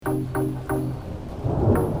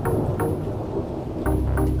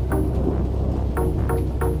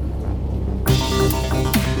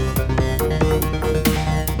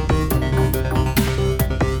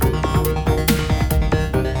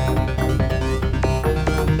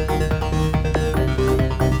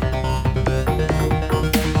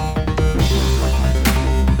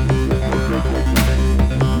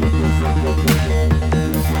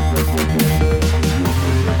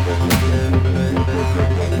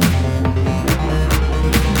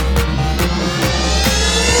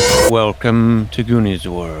Welcome to Goonie's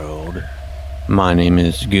World. My name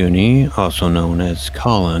is Goonie, also known as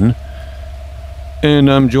Colin, and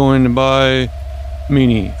I'm joined by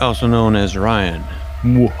Meanie, also known as Ryan.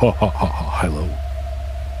 Hello.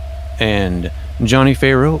 And Johnny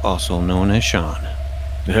Farrow, also known as Sean.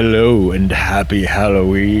 Hello and happy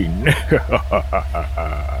Halloween.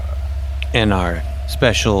 And our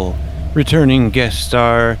special returning guest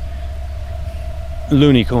star,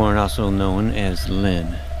 Loonicorn, also known as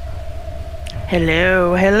Lynn.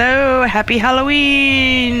 Hello, happy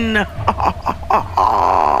Halloween!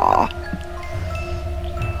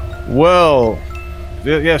 Well,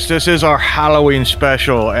 yes, this is our Halloween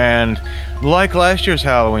special, and like last year's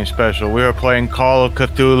Halloween special, we are playing Call of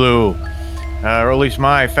Cthulhu, or at least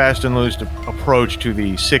my fast and loose approach to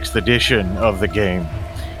the 6th edition of the game.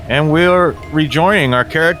 And we're rejoining our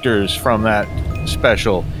characters from that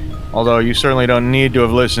special, although you certainly don't need to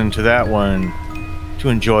have listened to that one to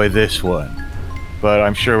enjoy this one. But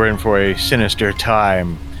I'm sure we're in for a sinister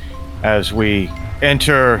time as we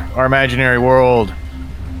enter our imaginary world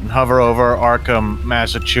and hover over Arkham,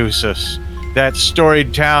 Massachusetts, that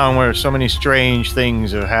storied town where so many strange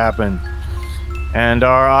things have happened. And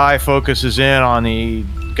our eye focuses in on the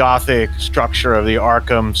gothic structure of the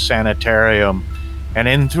Arkham Sanitarium, and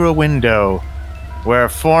in through a window where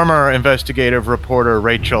former investigative reporter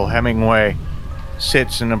Rachel Hemingway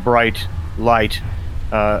sits in a bright light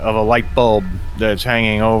of a light bulb that's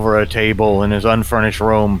hanging over a table in his unfurnished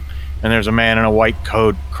room, and there's a man in a white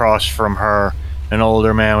coat across from her, an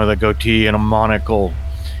older man with a goatee and a monocle,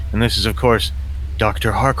 and this is of course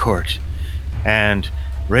Dr. Harcourt. And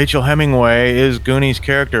Rachel Hemingway is Goonie's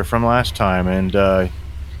character from last time, and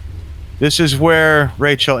this is where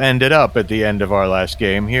Rachel ended up at the end of our last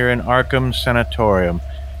game, here in Arkham Sanatorium.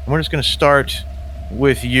 And we're just going to start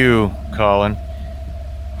with you, Colin.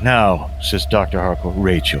 Now, says Dr. Harcourt,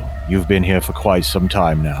 Rachel, you've been here for quite some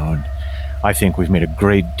time now, and I think we've made a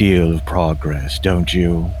great deal of progress, don't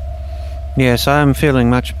you? Yes, I'm feeling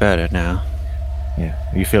much better now. Yeah.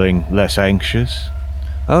 Are you feeling less anxious?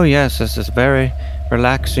 Oh yes, this is a very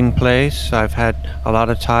relaxing place. I've had a lot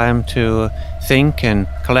of time to think and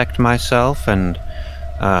collect myself, and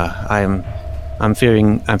I'm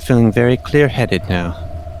feeling very clear-headed now.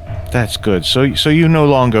 That's good. So you no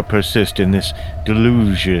longer persist in this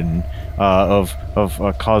delusion of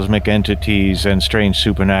cosmic entities and strange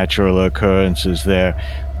supernatural occurrences there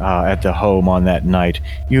at the home on that night.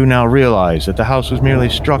 You now realize that the house was merely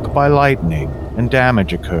struck by lightning and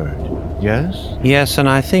damage occurred. Yes? Yes, and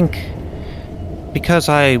I think because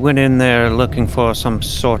I went in there looking for some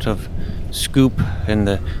sort of scoop, and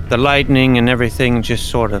the lightning and everything just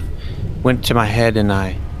sort of went to my head, and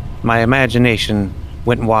my imagination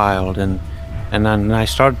went wild, and then I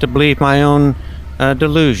started to believe my own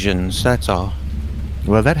delusions, that's all.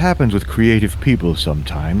 Well, that happens with creative people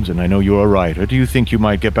sometimes, and I know you're a writer. Do you think you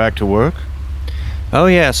might get back to work? Oh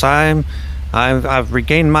yes, I've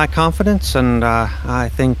regained my confidence, and I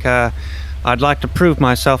think I'd like to prove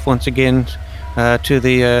myself once again to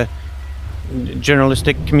the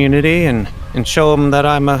journalistic community, and show them that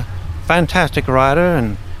I'm a fantastic writer,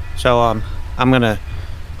 and so I'm gonna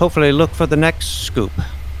hopefully look for the next scoop.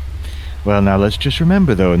 Well, now let's just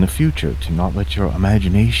remember, though, in the future, to not let your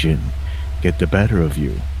imagination get the better of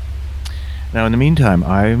you. Now, in the meantime,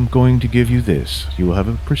 I'm going to give you this. You will have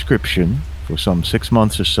a prescription for some 6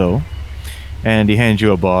 months or so, and he hands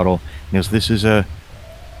you a bottle. Yes, this is a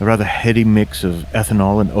rather heady mix of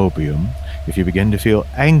ethanol and opium. If you begin to feel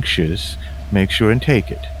anxious, make sure and take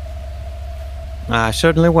it. I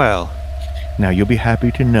certainly will. Now, you'll be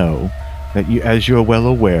happy to know that, as you're well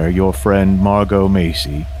aware, your friend Margot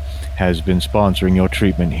Macy has been sponsoring your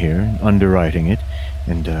treatment here, underwriting it,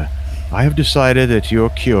 and I have decided that you're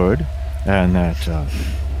cured, and that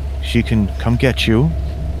she can come get you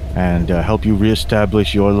and help you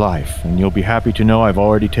reestablish your life. And you'll be happy to know I've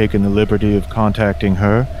already taken the liberty of contacting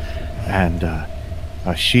her, and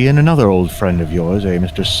she and another old friend of yours, a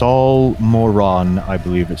Mr. Saul Moran, I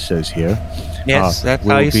believe it says here. Yes, that's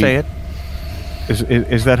how you say it.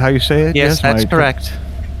 Is that how you say it? Yes, that's correct.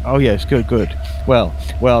 Oh yes, good. Well,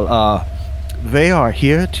 they are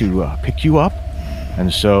here to pick you up,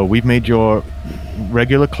 and so we've made your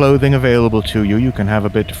regular clothing available to you. You can have a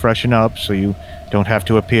bit to freshen up, so you don't have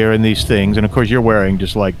to appear in these things. And of course, you're wearing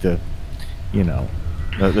just like the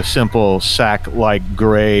simple sack-like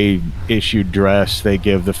gray issued dress they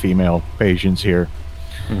give the female patients here.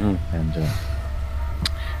 Mm-hmm.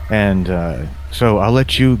 So I'll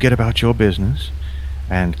let you get about your business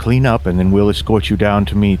and clean up, and then we'll escort you down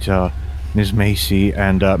to meet Ms. Macy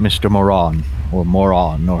and Mr. Moran,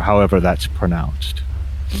 or however that's pronounced.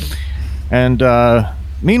 And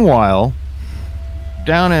meanwhile,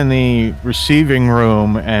 down in the receiving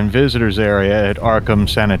room and visitors area at Arkham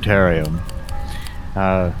Sanitarium,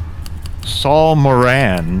 Saul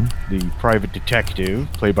Moran, the private detective,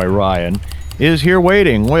 played by Ryan, is here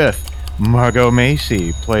waiting with Margot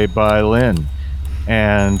Macy, played by Lynn.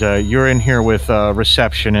 And you're in here with a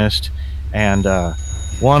receptionist and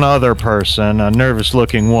one other person, a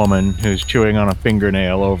nervous-looking woman who's chewing on a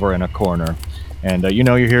fingernail over in a corner. And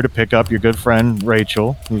you're here to pick up your good friend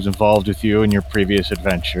Rachel, who's involved with you in your previous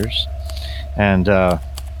adventures. And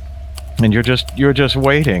you're just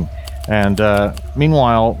waiting. And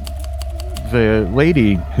meanwhile, the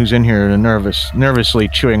lady who's in here nervously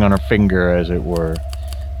chewing on her finger, as it were,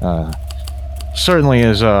 certainly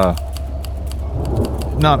is not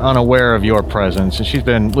unaware of your presence, and she's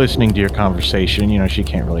been listening to your conversation. She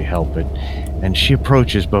can't really help it. And she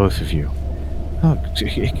approaches both of you. Oh,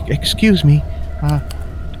 excuse me.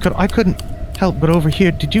 I couldn't help but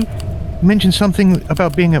overhear. Did you mention something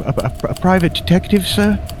about being a private detective,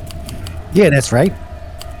 sir? Yeah, that's right.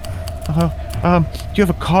 Do you have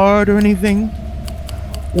a card or anything?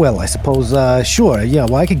 Well, I suppose, sure. Yeah,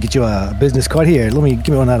 well, I could get you a business card here. Let me give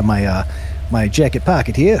me one out of my jacket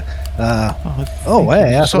pocket here. Hey,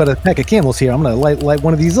 I got a pack of Camels here. I'm gonna light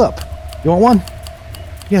one of these up. You want one?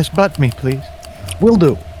 Yes, butt me, please. Will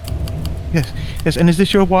do. Yes. And is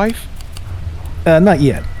this your wife? Not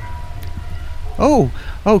yet. Oh,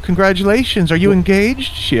 congratulations. Are you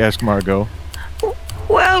engaged? She asked Margot.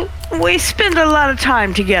 Well, we spend a lot of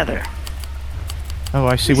time together. Oh,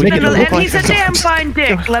 I see. He's a damn fine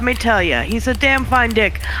dick, let me tell you. He's a damn fine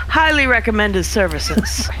dick. Highly recommend his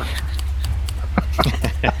services.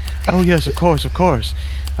 Oh, yes, of course.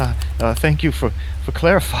 Thank you for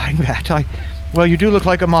clarifying that. You do look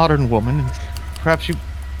like a modern woman. Perhaps you...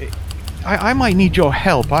 I might need your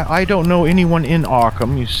help. I don't know anyone in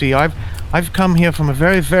Arkham. You see, I've come here from a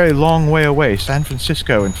very, very long way away. San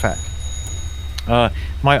Francisco, in fact.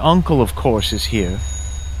 My uncle, of course, is here.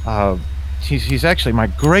 He's actually my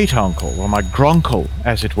great-uncle, or my grunkle,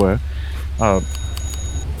 as it were.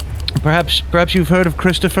 Perhaps you've heard of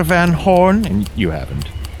Christopher Van Horn, and you haven't.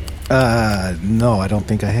 No, I don't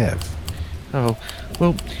think I have. Oh,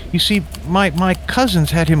 well, you see, my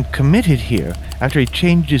cousins had him committed here after he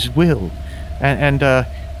changed his will, and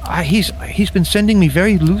he's been sending me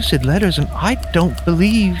very lucid letters, and I don't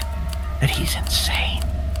believe that he's insane.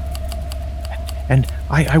 And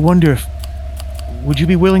I wonder if, would you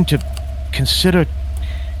be willing to consider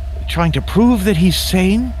trying to prove that he's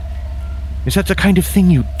sane? Is that the kind of thing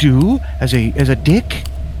you do as a dick?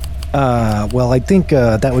 Well, I think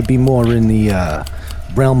that would be more in the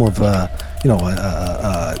realm of a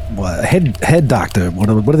head doctor. What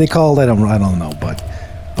do they call that? I don't know, but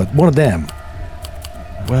one of them.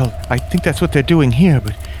 Well, I think that's what they're doing here,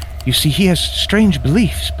 but you see, he has strange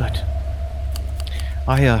beliefs, but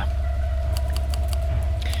I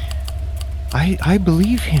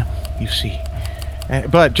believe him, you see.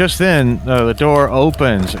 But just then, the door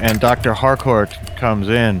opens and Dr. Harcourt comes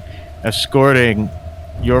in, escorting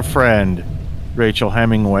your friend, Rachel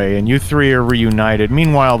Hemingway, and you three are reunited.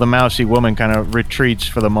 Meanwhile, the mousy woman kind of retreats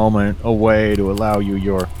for the moment away to allow you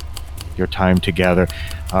your time together.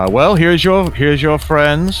 Here's your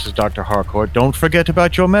friends, says Dr. Harcourt. Don't forget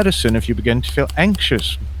about your medicine if you begin to feel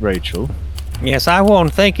anxious, Rachel. Yes, I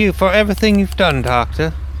won't. Thank you for everything you've done,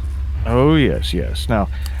 Doctor. Oh, yes. Now,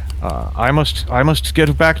 I must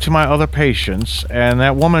get back to my other patients, and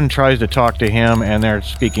that woman tries to talk to him, and they're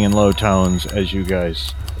speaking in low tones as you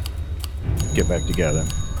guys get back together.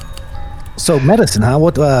 So medicine, huh?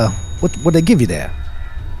 What they give you there?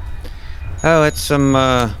 Oh, it's some,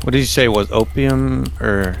 what did you say it was, opium,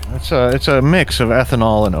 or? It's a mix of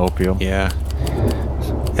ethanol and opium. Yeah.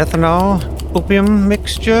 Ethanol, opium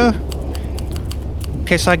mixture? In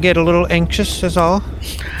case I get a little anxious, is all.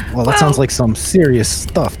 Well, that sounds like some serious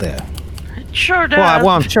stuff there. Sure does. Well,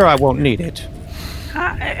 I'm sure I won't need it.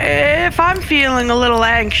 If I'm feeling a little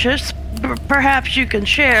anxious, perhaps you can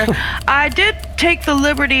share. I did take the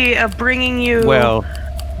liberty of bringing you... Well,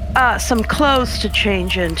 some clothes to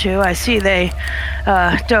change into. I see they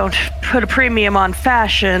don't put a premium on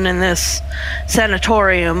fashion in this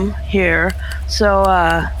sanatorium here, so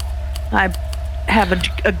I have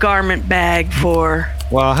a garment bag for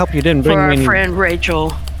Well, I hope you didn't bring our me any. friend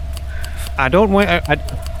Rachel. I don't wear.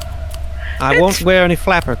 I won't wear any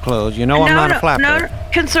flapper clothes. You know I'm not a flapper. No,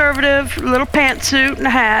 conservative, little pantsuit and a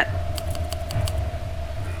hat.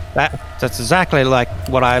 That's exactly like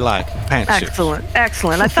what I like. Pantsuits.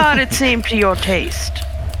 Excellent. I thought it seemed to your taste.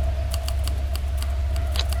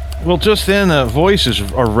 Well, just then, voices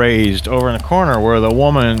are raised over in the corner where the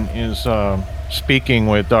woman is speaking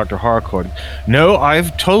with Dr. Harcourt. No,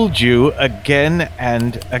 I've told you again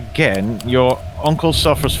and again, your uncle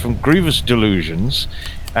suffers from grievous delusions,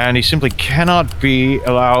 and he simply cannot be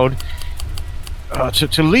allowed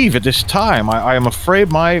to leave at this time. I am afraid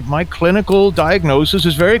my clinical diagnosis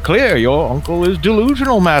is very clear. Your uncle is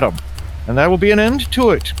delusional, madam, and that will be an end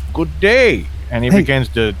to it. Good day. And he begins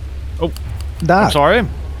to... Oh, Doc. I'm sorry.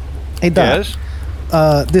 Hey, Doc.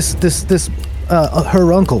 Yes? This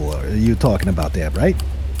her uncle, are you talking about that, right?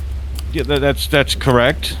 Yeah, that's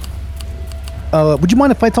correct. Would you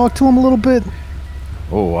mind if I talk to him a little bit?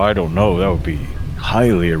 Oh, I don't know. That would be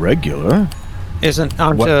highly irregular.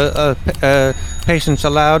 Aren't patients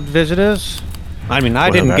allowed visitors? I mean, I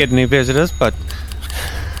didn't get any visitors, but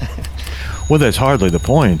Well, that's hardly the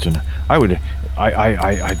point, and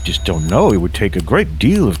I just don't know. It would take a great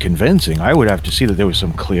deal of convincing. I would have to see that there was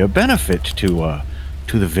some clear benefit to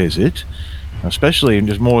the visit, especially in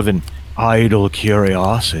just more than idle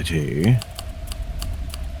curiosity.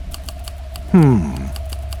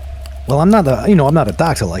 Well, I'm not a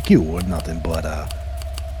doctor like you or nothing, but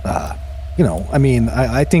I mean,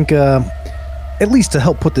 I think at least to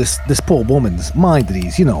help put this poor woman's mind at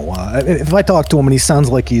ease, if I talk to him and he sounds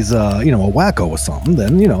like he's a wacko or something,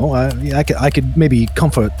 then I could maybe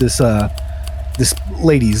comfort this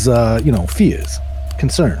lady's fears,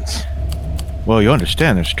 concerns. Well, you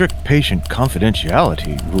understand there's strict patient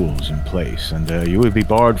confidentiality rules in place, and you would be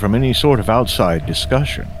barred from any sort of outside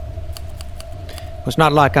discussion. it's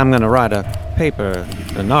not like I'm going to write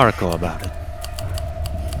an article about it.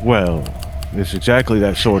 Well, it's exactly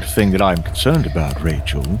that sort of thing that I'm concerned about,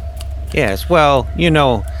 Rachel. Yes, well,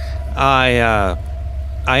 I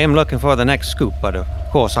am looking for the next scoop, but of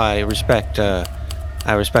course I respect the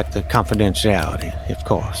confidentiality, of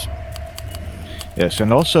course. Yes,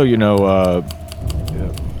 and also,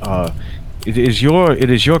 it is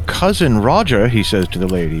your cousin Roger, he says to the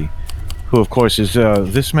lady, who of course is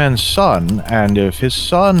this man's son, and if his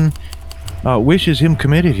son wishes him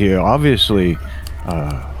committed here, obviously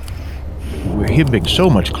him being so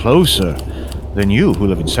much closer than you who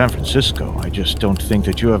live in San Francisco, I just don't think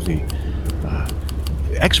that you have the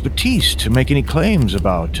expertise to make any claims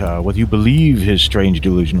about whether you believe his strange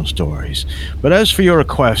delusional stories. But as for your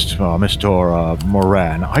request, Mr.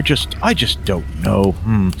 Moran, I just don't know.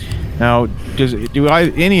 Now, do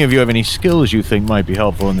any of you have any skills you think might be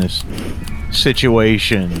helpful in this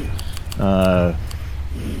situation?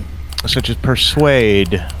 Such as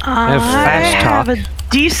persuade. I talk. have a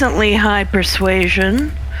decently high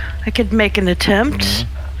persuasion. I could make an attempt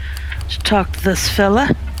to talk to this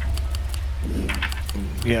fella.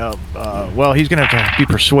 Yeah, well, he's going to have to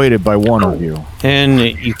be persuaded by one of you. And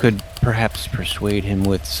you could perhaps persuade him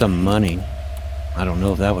with some money. I don't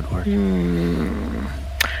know if that would work.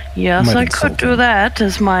 Yes, Might I insult could do him. that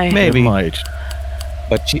as my Maybe. It might.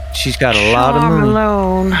 But she's got a lot of charm money.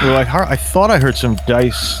 alone. Well, I thought I heard some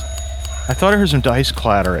dice. I thought I heard some dice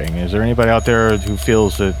clattering. Is there anybody out there who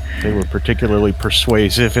feels that they were particularly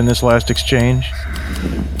persuasive in this last exchange?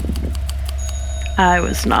 I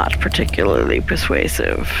was not particularly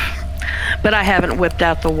persuasive, but I haven't whipped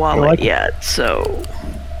out the wallet yet, so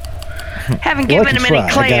haven't Well, I given can him any try. I got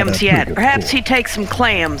a clams pretty yet. good Perhaps pull. he takes some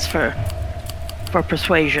clams for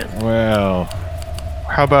persuasion. Well,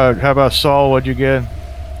 how about Saul? What'd you get?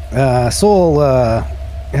 Saul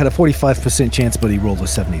had a 45% chance, but he rolled a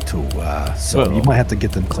 72. So Well. you might have to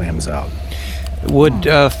get them clams out. Would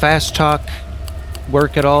fast talk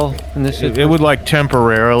work at all in this? It would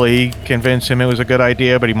temporarily convince him it was a good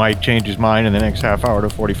idea, but he might change his mind in the next half hour to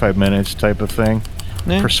 45 minutes type of thing.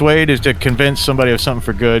 Yeah. Persuade is to convince somebody of something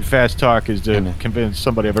for good. Fast talk is to Kinda. convince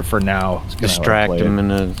somebody of it for now. It's kinda how I distract play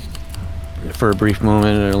him it. for a brief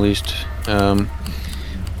moment at least.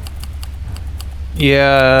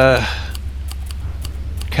 Yeah,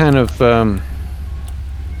 kind of. Why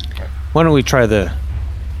don't we try the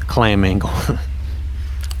clam angle?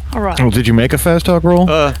 All right. Oh, did you make a fast talk roll?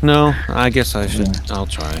 No, I guess I should. I'll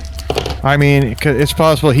try. I mean, it's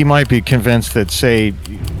possible he might be convinced that, say,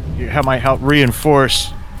 might help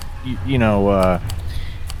reinforce,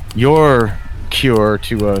 your cure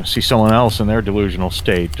to see someone else in their delusional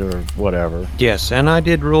state or whatever. Yes, and I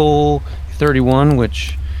did roll 31,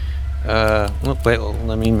 which,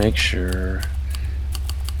 let me make sure.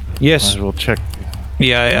 Yes. We'll check.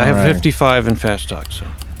 Yeah, I have Alright. 55 in fast talk, so.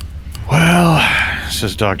 Well,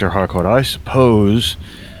 says Dr. Harcourt, I suppose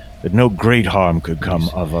that no great harm could come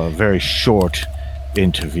of a very short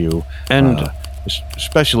interview. And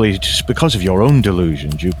Especially just because of your own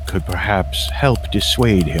delusions, you could perhaps help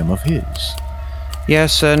dissuade him of his.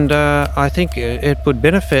 yes, and I think it would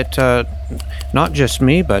benefit not just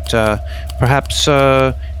me, but perhaps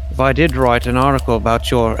if I did write an article about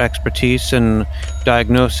your expertise in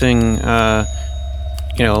diagnosing,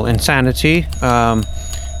 insanity.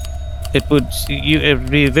 It would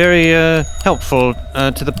be very helpful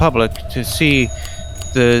to the public to see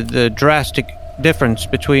the drastic difference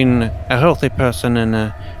between a healthy person and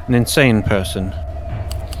an insane person.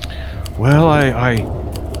 Well,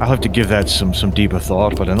 I'll have to give that some deeper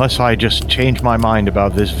thought, but unless I just change my mind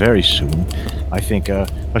about this very soon, I think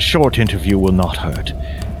a short interview will not hurt.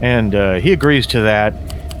 And he agrees to that,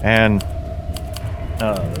 and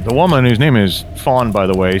the woman, whose name is Fawn, by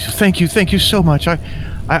the way, says, thank you so much.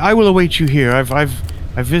 I will await you here. I've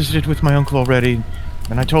visited with my uncle already,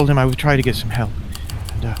 and I told him I would try to get some help.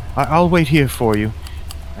 And I'll wait here for you.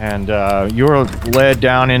 And you're led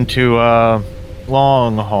down into a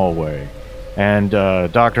long hallway, and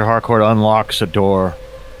Dr. Harcourt unlocks a door.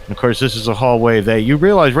 And of course, this is a hallway that you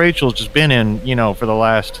realize Rachel's just been in, for the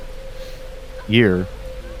last year.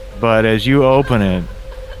 But as you open it,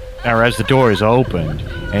 or as the door is opened,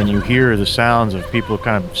 and you hear the sounds of people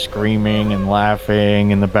kind of screaming and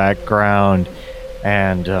laughing in the background,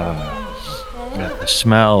 and the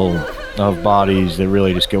smell of bodies that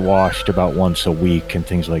really just get washed about once a week and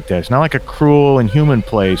things like that. It's not like a cruel and human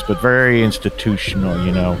place, but very institutional,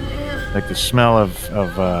 like the smell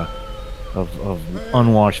of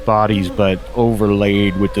unwashed bodies, but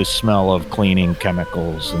overlaid with the smell of cleaning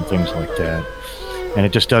chemicals and things like that. And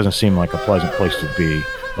it just doesn't seem like a pleasant place to be.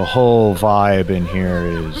 The whole vibe in here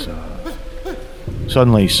is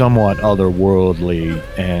suddenly somewhat otherworldly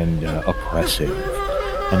and oppressive.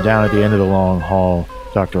 And down at the end of the long hall,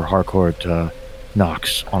 Dr. Harcourt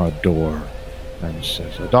knocks on a door and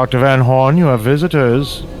says, Dr. Van Horn, you have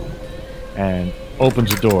visitors. And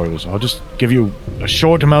opens the door. Goes, I'll just give you a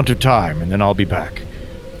short amount of time, and then I'll be back.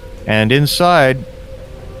 And inside,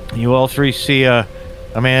 you all three see a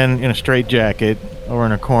man in a straitjacket over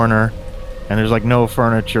in a corner, and there's like no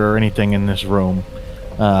furniture or anything in this room.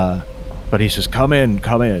 But he says, come in.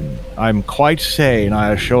 I'm quite sane,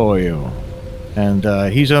 I assure you. And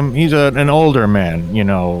he's an older man,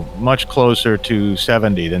 much closer to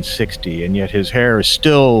 70 than 60, and yet his hair is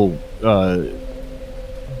still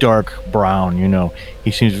dark brown.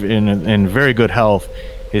 He seems in very good health.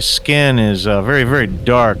 His skin is very, very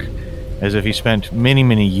dark, as if he spent many,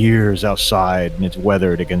 many years outside and it's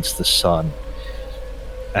weathered against the sun.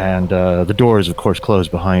 And the door is, of course, closed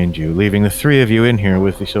behind you, leaving the three of you in here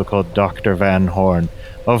with the so-called Dr. Van Horn,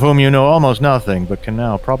 of whom you know almost nothing, but can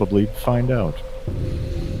now probably find out.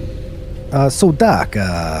 So, Doc,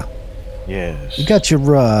 Yes. you got your,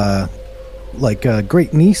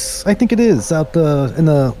 great niece, I think it is, out in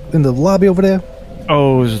the lobby over there?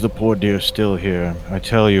 Oh, is the poor dear still here? I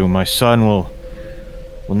tell you, my son will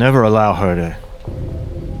never allow her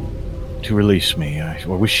to release me. I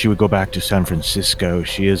wish she would go back to San Francisco.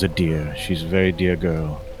 She is a dear. She's a very dear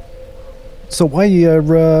girl. So why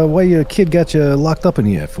your kid got you locked up in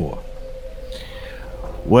here for?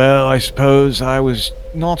 Well, I suppose I was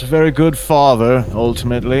not a very good father,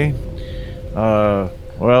 ultimately. Or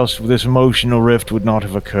else this emotional rift would not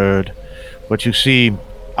have occurred. But you see,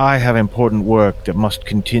 I have important work that must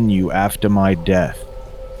continue after my death.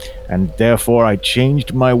 And therefore I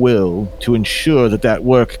changed my will to ensure that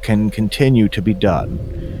work can continue to be done.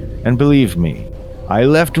 And believe me, I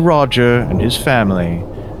left Roger and his family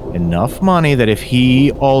enough money that if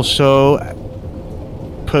he also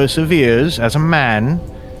perseveres as a man,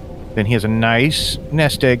 then he has a nice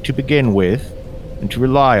nest egg to begin with and to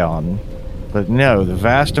rely on. But no, the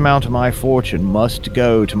vast amount of my fortune must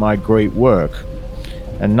go to my great work,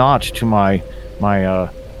 and not to my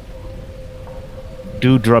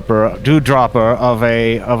dewdropper of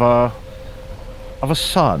a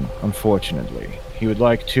son. Unfortunately, he would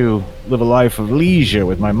like to live a life of leisure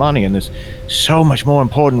with my money, and there's so much more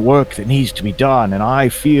important work that needs to be done. And I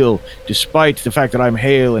feel, despite the fact that I'm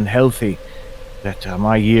hale and healthy, that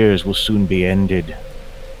my years will soon be ended,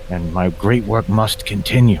 and my great work must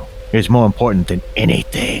continue. It's more important than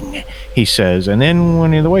anything, he says. And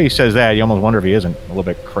then the way he says that, you almost wonder if he isn't a little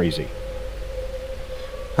bit crazy.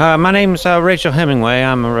 My name's Rachel Hemingway.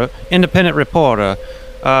 I'm an independent reporter.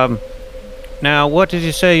 Now, what did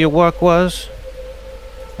you say your work was?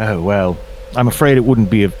 Oh, well, I'm afraid it wouldn't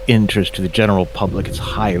be of interest to the general public. It's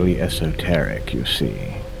highly esoteric, you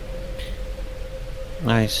see.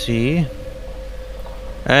 I see.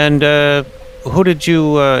 And who did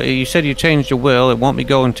you said you changed your will. It won't be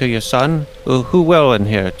going to your son. Who will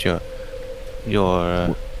inherit your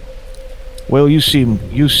Well, you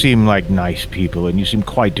seem like nice people, and you seem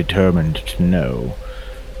quite determined to know.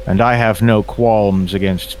 And I have no qualms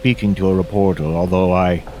against speaking to a reporter, although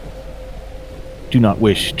I do not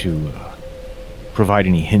wish to provide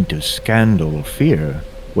any hint of scandal or fear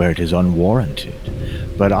where it is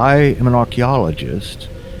unwarranted. But I am an archaeologist,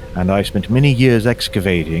 and I spent many years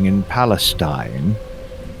excavating in Palestine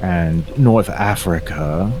and North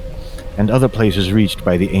Africa and other places reached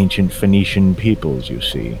by the ancient Phoenician peoples, you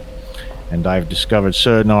see. And I've discovered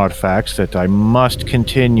certain artifacts that I must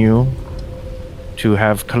continue to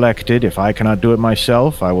have collected. If I cannot do it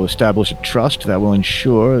myself, I will establish a trust that will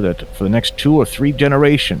ensure that for the next 2 or 3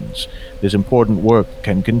 generations, this important work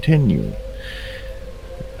can continue.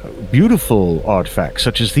 Beautiful artifacts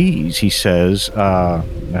such as these, he says,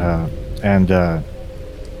 and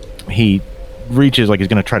he reaches like he's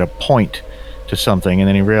going to try to point to something, and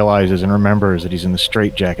then he realizes and remembers that he's in the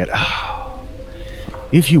straitjacket.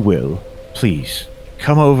 If you will, please,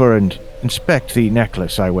 come over and inspect the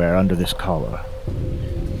necklace I wear under this collar.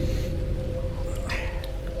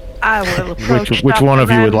 I will approach Which Dr. one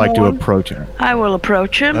of you would Van like to Horn. approach her? I will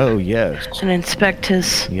approach him Oh, yes. and inspect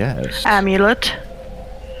his Yes. amulet.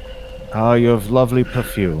 Ah, you have lovely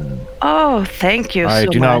perfume. Oh, thank you I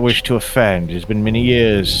so do much. not wish to offend. It has been many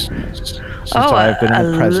years since Oh, I have been in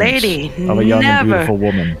the a presence lady of a young and never- beautiful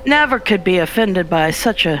woman. Never could be offended by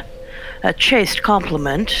such a chaste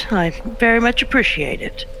compliment. I very much appreciate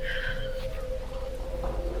it.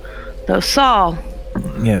 Though Saul,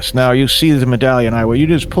 Yes, now you see the medallion I wear. You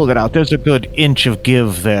just pull it out. There's a good inch of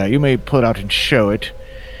give there. You may pull it out and show it.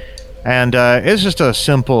 And it's just a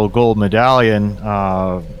simple gold medallion,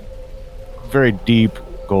 very deep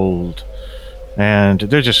gold. And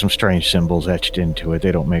there's just some strange symbols etched into it.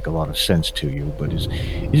 They don't make a lot of sense to you, but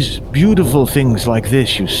it's beautiful things like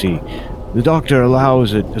this, you see. The doctor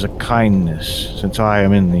allows it as a kindness. Since I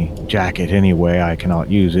am in the jacket anyway, I cannot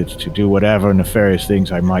use it to do whatever nefarious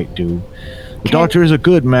things I might do. The doctor is a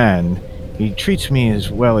good man. He treats me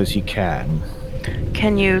as well as he can.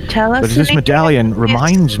 can you tell us? But this anything? medallion Yes.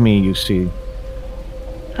 reminds me, you see.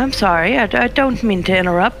 I'm sorry, I don't mean to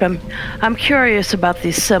interrupt. I'm curious about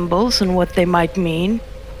these symbols and what they might mean.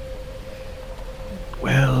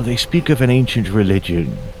 Well, they speak of an ancient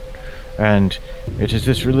religion. And it is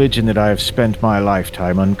this religion that I have spent my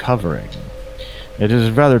lifetime uncovering. It is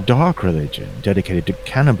a rather dark religion, dedicated to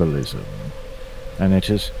cannibalism. And it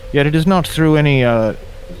is not through any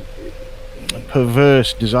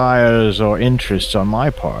perverse desires or interests on my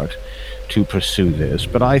part to pursue this,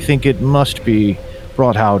 but I think it must be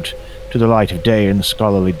brought out to the light of day in the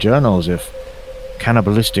scholarly journals if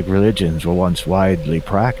cannibalistic religions were once widely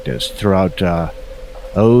practiced throughout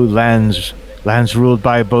lands ruled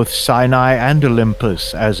by both Sinai and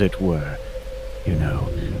Olympus, as it were. You know,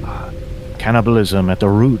 cannibalism at the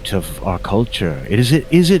root of our culture. Is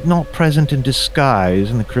it not present in disguise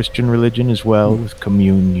in the Christian religion as well, with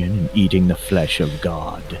communion and eating the flesh of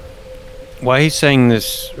God? While he's saying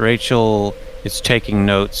this, Rachel is taking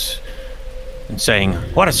notes and saying,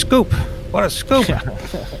 "What a scoop! What a scoop!"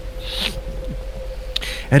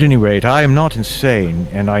 At any rate, I am not insane,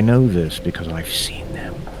 and I know this because I've seen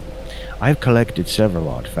them. I've collected several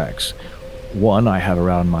artifacts. One I have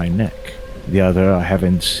around my neck. The other I have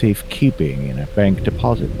in safekeeping in a bank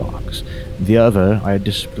deposit box. The other I had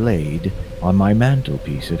displayed on my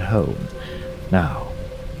mantelpiece at home. Now,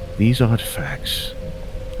 these artifacts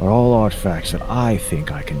are all artifacts that I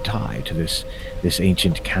think I can tie to this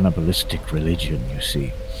ancient cannibalistic religion, you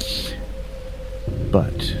see.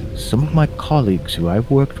 But some of my colleagues who I've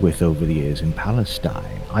worked with over the years in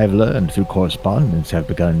Palestine, I have learned through correspondence, have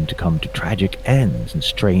begun to come to tragic ends in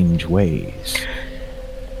strange ways.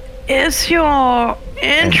 Is your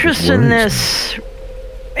interest in worries this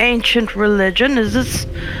ancient religion, is this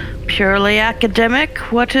purely academic?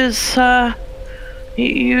 What is,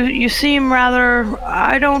 you seem rather,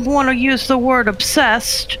 I don't want to use the word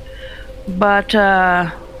obsessed, but,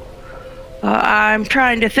 I'm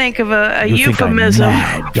trying to think of a You think I'm euphemism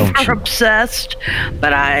mad, don't for you? obsessed,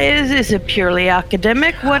 but is it purely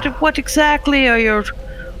academic? What exactly are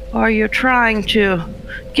you trying to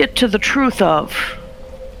get to the truth of?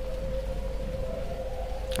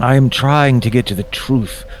 I am trying to get to the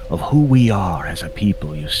truth of who we are as a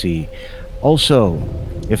people, you see. Also,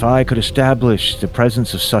 if I could establish the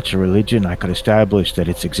presence of such a religion, I could establish that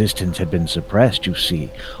its existence had been suppressed, you see.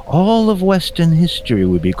 All of Western history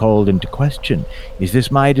would be called into question. Is this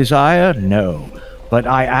my desire? No. But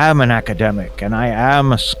I am an academic, and I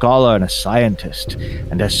am a scholar and a scientist,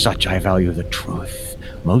 and as such I value the truth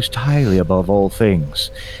most highly above all things.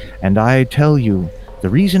 And I tell you, the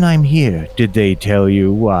reason I'm here, did they tell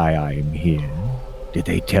you why I'm here? Did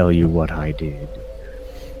they tell you what I did?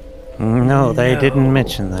 No, they didn't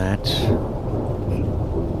mention that.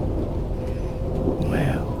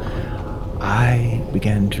 Well, I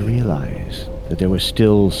began to realize that there were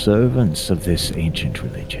still servants of this ancient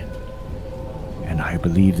religion. And I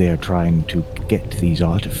believe they are trying to get these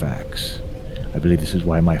artifacts. I believe this is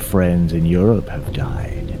why my friends in Europe have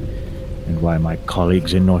died, and why my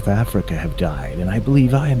colleagues in North Africa have died, and I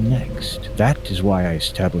believe I am next. That is why I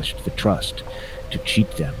established the trust, to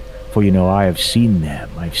cheat them. For I have seen them.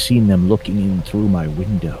 I've seen them looking in through my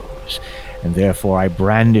windows, and therefore I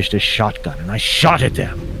brandished a shotgun and I shot at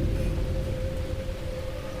them.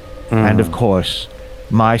 And of course,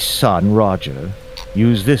 my son, Roger,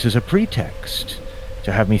 used this as a pretext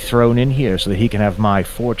to have me thrown in here so that he can have my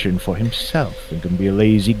fortune for himself and can be a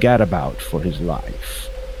lazy gadabout for his life.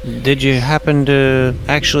 Did you happen to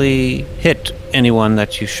actually hit anyone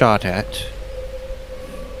that you shot at?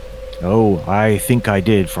 Oh, I think I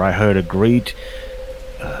did, for I heard a great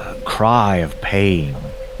cry of pain,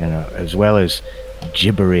 as well as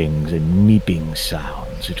gibberings and meeping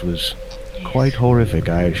sounds. It was quite horrific,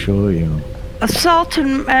 I assure you. Assault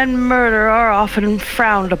and murder are often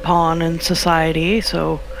frowned upon in society,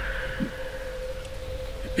 so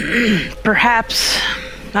perhaps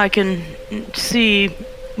I can see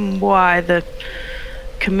why the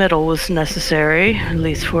committal was necessary, at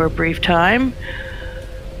least for a brief time.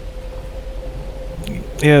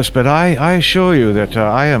 Yes, but I assure you that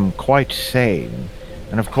I am quite sane.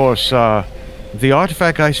 And of course, the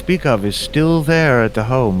artifact I speak of is still there at the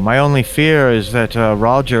home. My only fear is that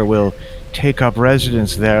Roger will take up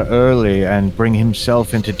residence there early and bring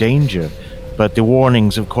himself into danger. But the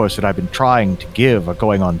warnings, of course, that I've been trying to give are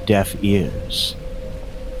going on deaf ears.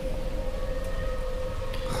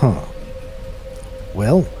 Huh.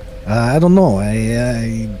 Well, I don't know.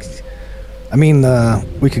 I mean,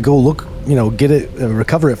 we could go look, get it,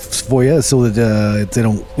 recover it for you so that they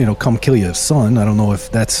don't, come kill your son. I don't know if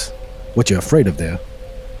that's what you're afraid of there.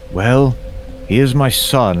 Well, he is my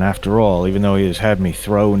son, after all, even though he has had me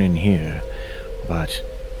thrown in here. But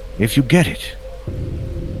if you get it,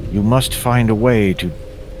 you must find a way to...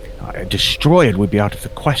 destroy it would be out of the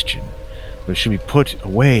question. But it should be put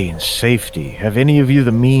away in safety. Have any of you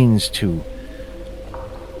the means to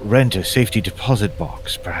rent a safety deposit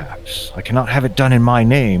box, perhaps? I cannot have it done in my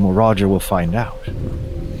name, or Roger will find out.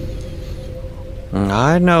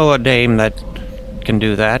 I know a dame that can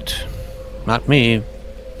do that. Not me.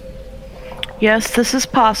 Yes, this is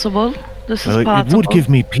possible. This is Well, possible. it would give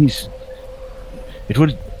me peace. It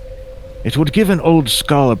would give an old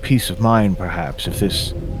scholar peace of mind, perhaps, if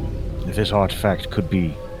this artifact could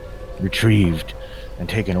be retrieved and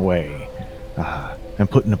taken away, and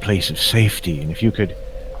put in a place of safety. And if you could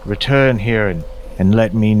return here and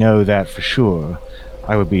let me know that for sure,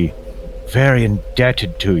 I would be very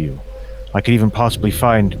indebted to you. I could even possibly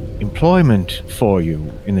find employment for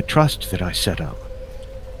you in the trust that I set up.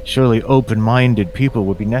 Surely open-minded people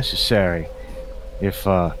would be necessary if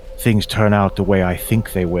things turn out the way I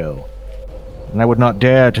think they will. And I would not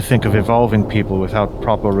dare to think of evolving people without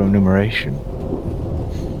proper remuneration.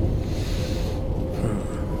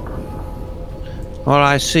 Well,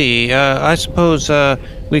 I see. I suppose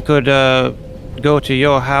we could go to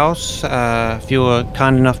your house if you were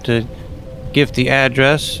kind enough to give the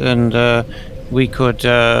address, and we could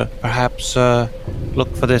perhaps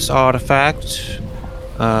look for this artifact.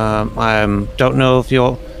 I don't know if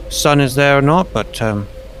your son is there or not, but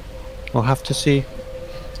we'll have to see.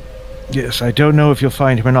 Yes, I don't know if you'll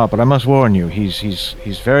find him or not, but I must warn you,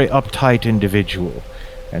 he's very uptight individual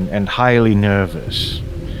and highly nervous.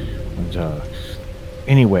 And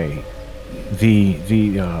anyway,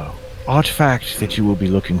 the artifact that you will be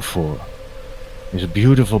looking for is a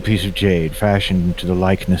beautiful piece of jade fashioned into the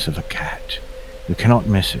likeness of a cat. You cannot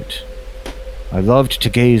miss it. I loved to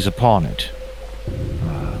gaze upon it.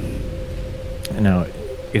 Now,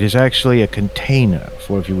 it is actually a container,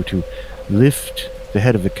 for if you were to lift the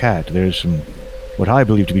head of the cat, there's some, what I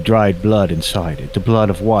believe to be dried blood inside it. The blood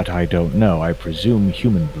of what, I don't know. I presume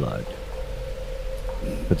human blood.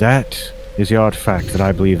 But that is the artifact that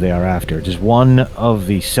I believe they are after. It is one of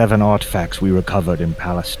the 7 artifacts we recovered in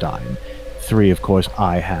Palestine. 3, of course,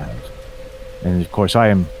 I have. And, of course, I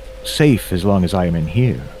am safe as long as I am in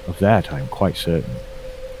here. Of that I am quite certain.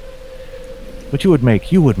 But you would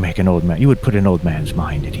make an old man. You would put an old man's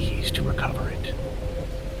mind at ease to recover it.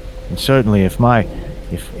 And certainly, if my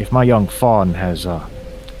young fawn has,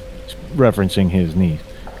 referencing his niece,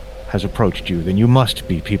 has approached you, then you must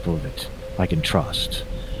be people that I can trust.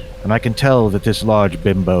 And I can tell that this large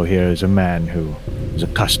bimbo here is a man who is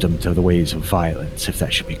accustomed to the ways of violence, if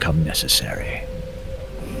that should become necessary.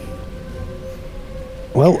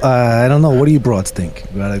 Well, I don't know. What do you broads think?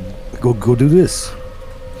 We gotta go do this.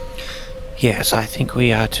 Yes, I think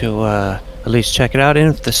we ought to at least check it out.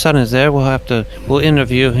 And if the son is there, we'll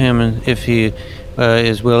interview him, and if he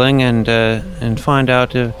is willing, and find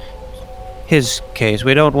out his case.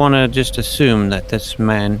 We don't want to just assume that this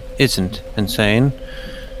man isn't insane.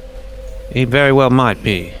 He very well might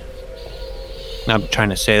be. I'm trying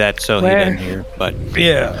to say that so he doesn't hear, but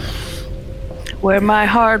yeah. Where my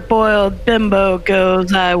hard-boiled bimbo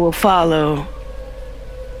goes, I will follow.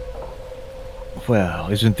 Well,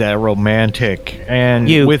 isn't that romantic? And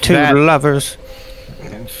You with two that, lovers.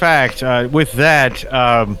 in fact, with that,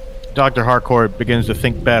 Dr. Harcourt begins to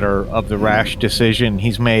think better of the rash decision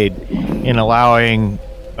he's made in allowing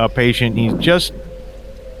a patient he's just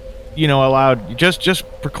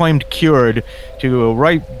proclaimed cured to go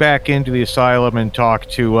right back into the asylum and talk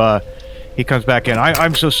to, he comes back in.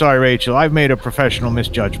 I'm so sorry, Rachel. I've made a professional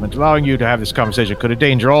misjudgment. Allowing you to have this conversation could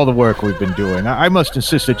endanger all the work we've been doing. I must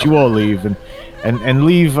insist that you all leave and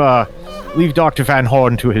leave Dr. Van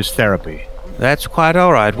Horn to his therapy. That's quite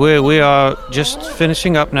all right. We are just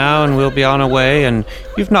finishing up now, and we'll be on our way. And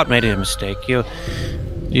you've not made a mistake. You've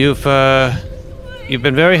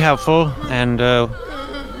been very helpful, and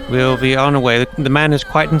we'll be on our way. The man is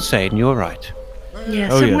quite insane. You're right.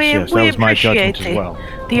 Yes, Oh, and yes, we that was my appreciate judgment as well.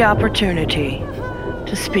 the opportunity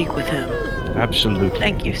to speak with him. Absolutely.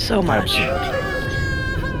 Thank you so much.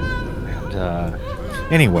 And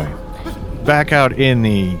anyway, back out in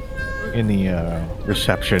the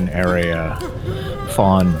reception area,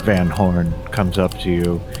 Fawn Van Horn comes up to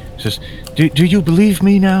you, says, "Do you believe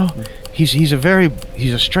me now? He's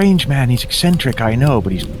a strange man. He's eccentric, I know,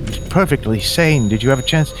 but he's perfectly sane. Did you have a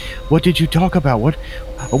chance? What did you talk about? What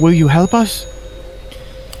will you help us?"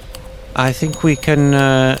 I think we can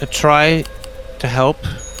try to help,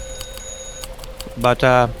 but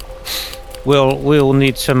we'll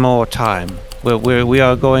need some more time. We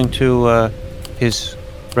are going to his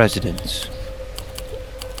residence.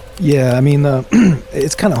 Yeah, I mean,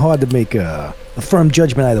 it's kind of hard to make a firm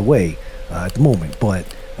judgment either way at the moment, but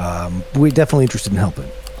we're definitely interested in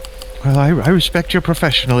helping. Well, I respect your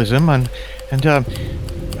professionalism, and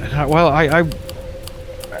well,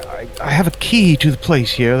 I have a key to the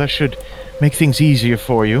place here that should make things easier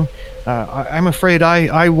for you. I'm afraid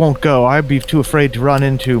I won't go. I'd be too afraid to run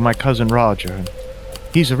into my cousin Roger.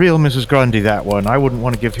 He's a real Mrs. Grundy, that one. I wouldn't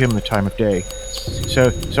want to give him the time of day.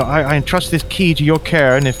 So I entrust this key to your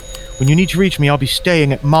care, and when you need to reach me, I'll be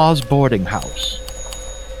staying at Ma's boarding house.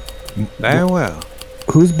 Very well.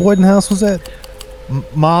 Whose boarding house was that?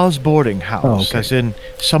 Ma's boarding house, Oh, okay. as in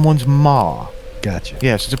someone's Ma. Gotcha.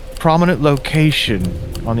 Yes, it's a prominent location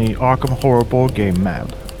on the Arkham Horror board game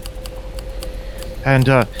map. And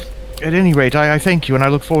at any rate, I thank you, and I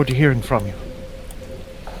look forward to hearing from you.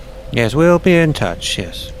 Yes, we'll be in touch,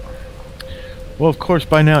 yes. Well, of course,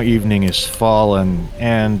 by now evening is fallen,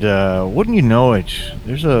 and wouldn't you know it,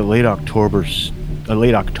 there's a late October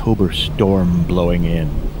storm blowing in,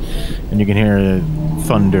 and you can hear the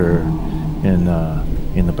thunder in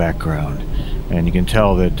the background, and you can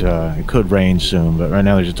tell that it could rain soon. But right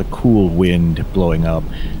now there's just a cool wind blowing up,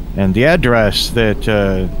 and the address that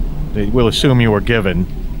we'll assume you were given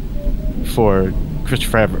for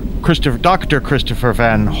Dr. Christopher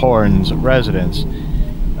Van Horn's residence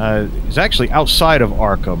is actually outside of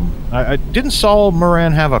Arkham. Didn't Saul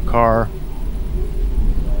Moran have a car?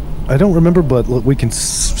 I don't remember, but look, we can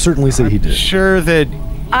certainly say he did. Sure that.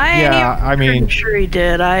 I'm pretty sure he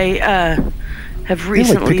did. I have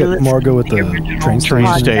recently pick up listened Margot at to the original train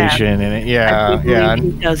podcast. station, and I do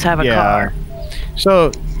believe he does have a car.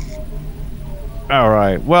 So, all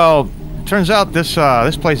right. Well, turns out this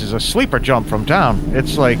place is a sleeper jump from town.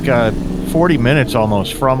 It's like 40 minutes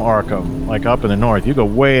almost from Arkham, like up in the north. You go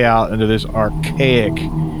way out into this archaic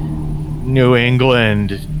New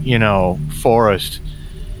England, forest.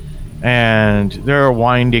 And there are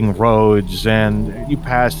winding roads, and you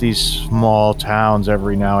pass these small towns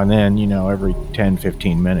every now and then, every 10,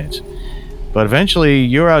 15 minutes. But eventually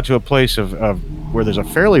you're out to a place of where there's a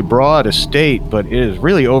fairly broad estate, but it is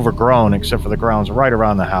really overgrown except for the grounds right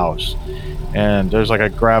around the house. And there's like a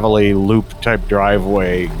gravelly loop type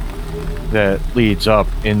driveway that leads up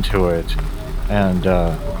into it. And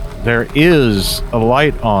there is a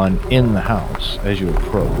light on in the house as you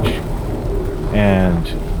approach. And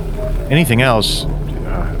anything else,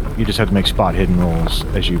 you just have to make spot hidden rolls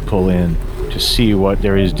as you pull in to see what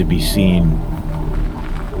there is to be seen.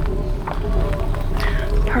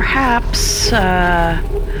 Perhaps,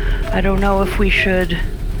 I don't know if we should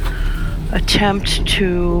attempt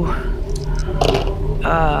to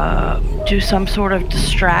do some sort of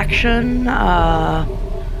distraction,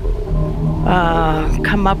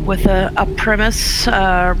 come up with a premise.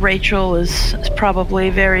 Rachel is probably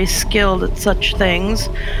very skilled at such things.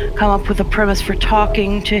 Come up with a premise for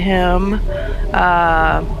talking to him.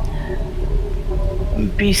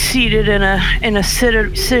 Be seated in a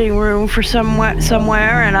sitting room for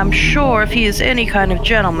somewhere, and I'm sure if he is any kind of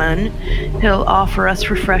gentleman, he'll offer us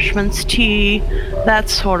refreshments, tea, that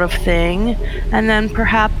sort of thing, and then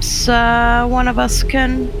perhaps one of us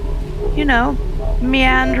can,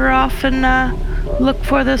 meander off and look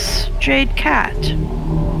for this jade cat.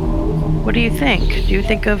 What do you think? Do you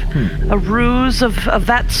think of a ruse of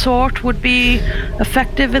that sort would be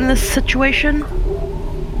effective in this situation?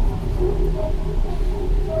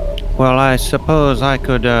 Well, I suppose I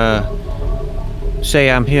could say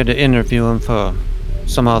I'm here to interview him for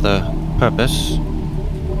some other purpose.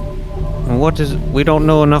 We don't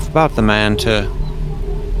know enough about the man to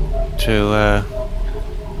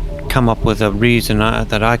come up with a reason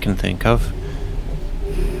that I can think of.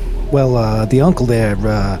 Well, the uncle there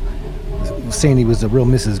was saying he was a real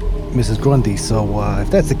Mrs. Grundy, so if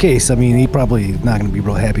that's the case, I mean, he probably not going to be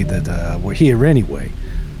real happy that we're here anyway.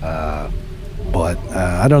 But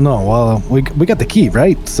I don't know. Well, we got the key,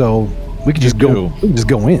 right? So we could just go. We can just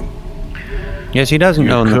go in. Yes, he doesn't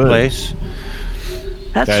own the place.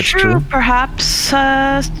 That's true. Perhaps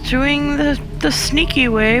doing the sneaky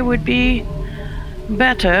way would be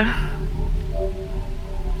better.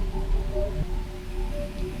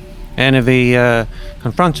 And if he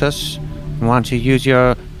confronts us and wants you to use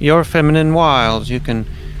your feminine wiles, you can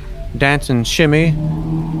dance and shimmy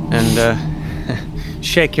and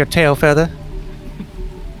shake your tail feather.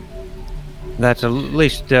 That's at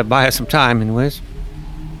least buy us some time, anyways.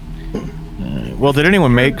 Well, did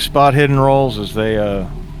anyone make spot hidden rolls as they...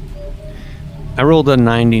 I rolled a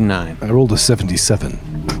 99. I rolled a 77.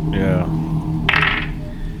 Yeah.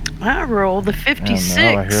 I rolled a 56.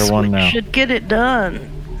 I hear one now. Should get it done.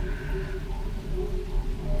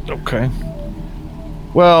 Okay.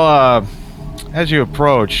 Well, as you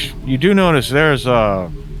approach, you do notice there's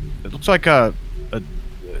it looks like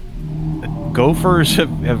gophers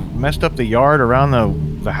have messed up the yard around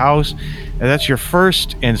the house, and that's your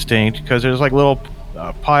first instinct because there's like little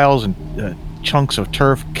piles and chunks of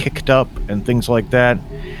turf kicked up and things like that.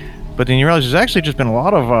 But then you realize there's actually just been a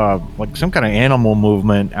lot of like some kind of animal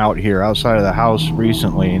movement out here outside of the house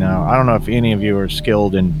recently. Now, I don't know if any of you are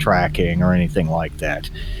skilled in tracking or anything like that.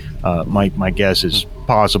 My guess is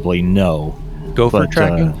possibly no. Gopher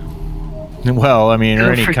tracking? Well, I mean,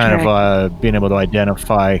 or any Gopher kind of being able to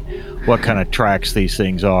identify what kind of tracks these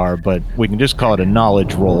things are, but we can just call it a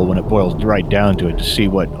knowledge roll when it boils right down to it to see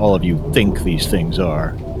what all of you think these things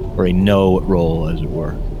are, or a know roll, as it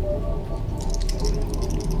were.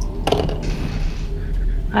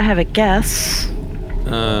 I have a guess.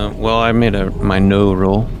 Well, I made my no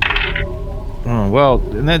roll. Oh, well,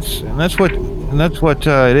 and that's what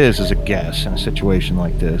it is a guess in a situation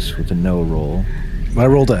like this with a no roll. I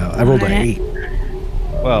rolled an 8.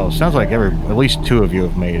 Well, it sounds like at least two of you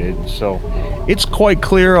have made it, so it's quite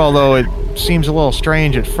clear, although it seems a little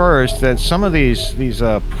strange at first, that some of these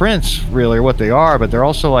prints really are what they are, but they're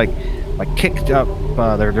also like kicked up.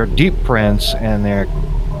 They're deep prints, and they're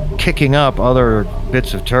kicking up other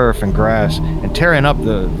bits of turf and grass and tearing up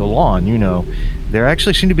the lawn. There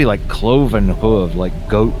actually seem to be like cloven hoof, like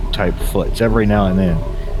goat type foots every now and then.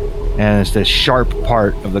 And it's this sharp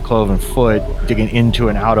part of the cloven foot digging into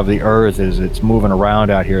and out of the earth as it's moving around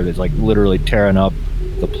out here that's like literally tearing up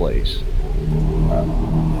the place.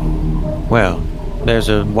 Well, there's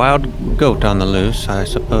a wild goat on the loose, I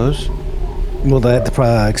suppose. Well, that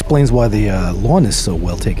explains why the lawn is so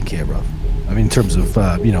well taken care of. I mean, in terms of,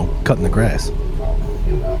 cutting the grass.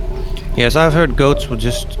 Yes, I've heard goats will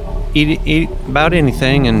just eat about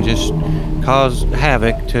anything and just cause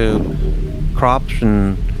havoc to crops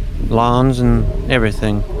and lawns and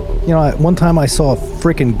everything. One time I saw a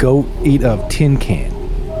freaking goat eat a tin can.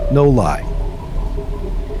 No lie.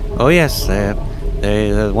 Oh yes, they're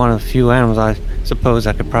one of the few animals I suppose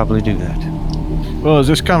I could probably do that. Well, as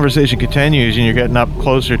this conversation continues and you're getting up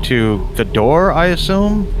closer to the door, I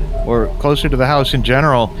assume, or closer to the house in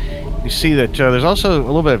general, you see that there's also a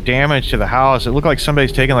little bit of damage to the house. It looked like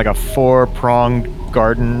somebody's taken like a 4-pronged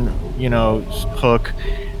garden, hook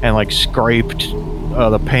and like scraped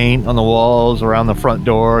the paint on the walls around the front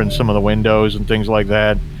door and some of the windows and things like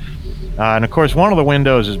that. And of course, one of the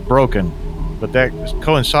windows is broken, but that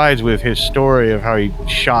coincides with his story of how he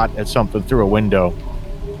shot at something through a window.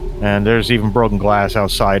 And there's even broken glass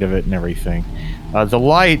outside of it and everything. The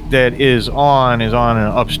light that is on an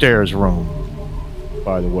upstairs room,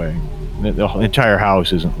 by the way. The entire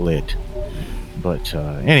house isn't lit. But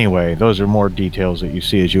anyway, those are more details that you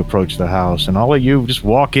see as you approach the house. And I'll let you just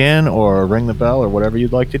walk in or ring the bell or whatever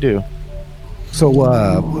you'd like to do. So,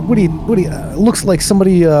 what do you, looks like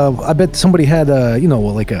somebody, I bet somebody had,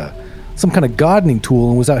 some kind of gardening tool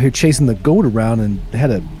and was out here chasing the goat around and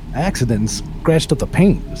had an accident and scratched up the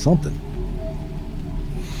paint or something.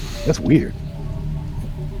 That's weird.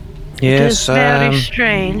 Yes, It's very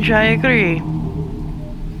strange, I agree.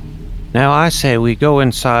 now I say we go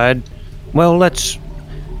inside. Well, this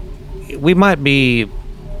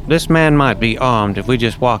man might be armed. If we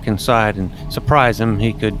just walk inside and surprise him,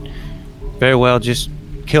 he could very well just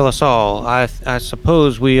kill us all. I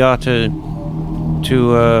suppose we ought to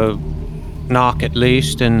knock at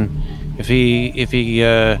least, and if he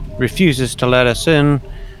refuses to let us in,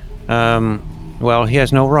 well, he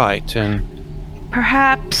has no right. And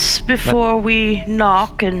Perhaps before we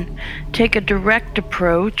knock and take a direct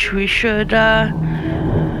approach, we should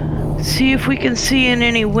see if we can see in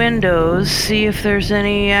any windows, see if there's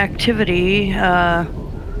any activity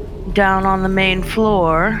down on the main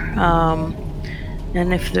floor.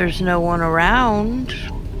 And if there's no one around,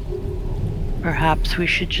 perhaps we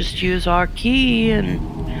should just use our key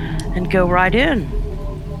and go right in.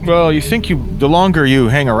 Well, you think the longer you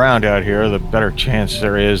hang around out here, the better chance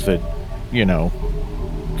there is that,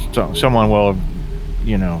 someone will,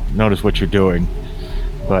 notice what you're doing.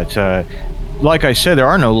 But, like I said, there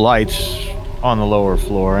are no lights on the lower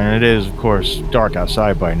floor, and it is, of course, dark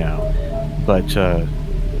outside by now. But,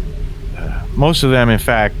 most of them, in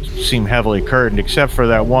fact, seem heavily curtained, except for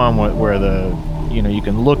that one where you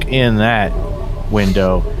can look in that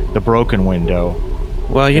window, the broken window.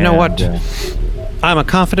 well, you know what? I'm a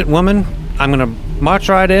confident woman. I'm gonna march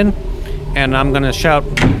right in, and I'm gonna shout,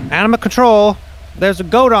 "Animal control! There's a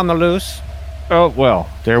goat on the loose." Oh, well,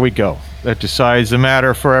 there we go. That decides the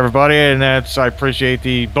matter for everybody, and I appreciate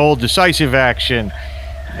the bold, decisive action.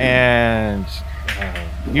 And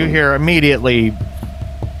you hear immediately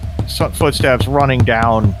footsteps running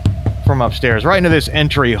down from upstairs, right into this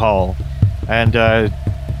entry hall. And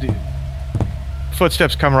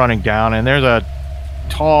footsteps come running down, and there's a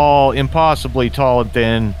tall, impossibly tall and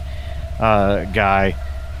thin guy,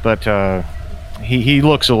 but he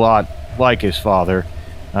looks a lot like his father.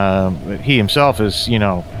 He himself is,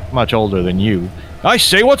 much older than you. I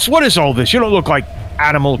say, what is all this? You don't look like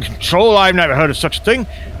animal control. I've never heard of such a thing.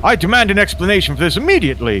 I demand an explanation for this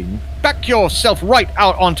immediately. Back yourself right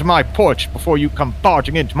out onto my porch before you come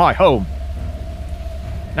barging into my home.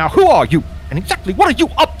 Now, who are you? And exactly what are you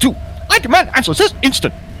up to? I demand answers this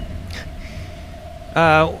instant.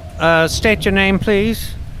 State your name,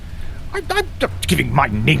 please. I'm not giving my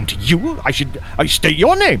name to you. I state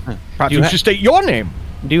your name. Perhaps You you ha- should state your name.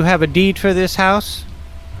 Do you have a deed for this house?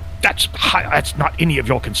 That's not any of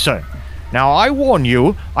your concern. Now, I warn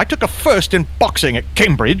you, I took a first in boxing at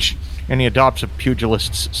Cambridge, and he adopts a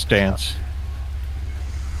pugilist's stance.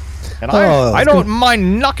 And I don't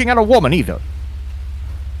mind knocking out a woman either.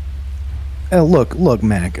 Look,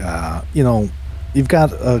 Mac. You've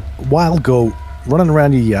got a wild goat running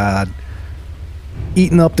around your yard,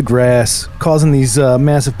 eating up the grass, causing these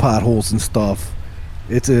massive potholes and stuff.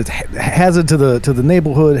 It's a hazard to the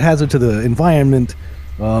neighborhood, hazard to the environment.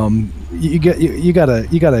 You gotta.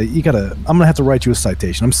 I'm gonna have to write you a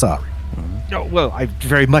citation. I'm sorry. Oh, well, I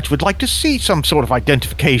very much would like to see some sort of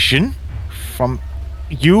identification from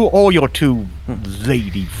you or your two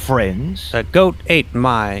lady friends. The goat ate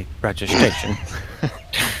my registration.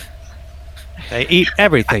 They eat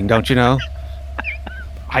everything, don't you know?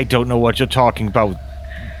 I don't know what you're talking about.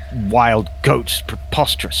 Wild goats,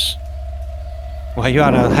 preposterous. Well, you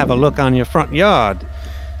ought to have a look on your front yard.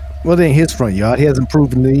 Well, it ain't his front yard. He hasn't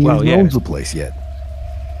proven that he Well, yeah. owns the place yet.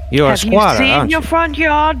 You're a Have squatter, you seen aren't your you? front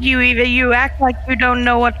yard? You act like you don't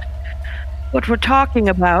know what we're talking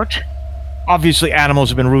about. Obviously, animals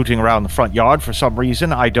have been rooting around the front yard for some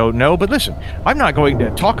reason. I don't know. But listen, I'm not going to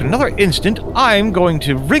talk another instant. I'm going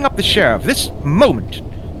to ring up the sheriff this moment.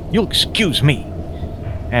 You'll excuse me.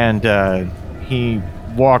 And he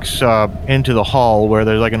walks into the hall where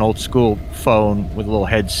there's like an old school phone with a little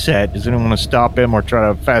headset. Does anyone want to stop him or try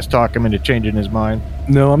to fast talk him into changing his mind?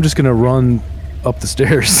 No, I'm just gonna run up the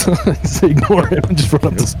stairs. Just ignore him and just run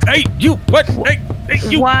up the stairs. Hey, you! What? Hey,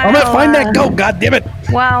 you! While, I'm gonna find that goat,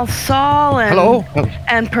 goddammit! While Saul and Hello?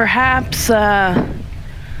 and perhaps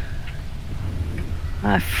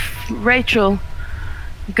Rachel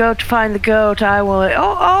go to find the goat, I will.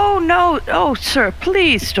 Oh no! Oh, sir,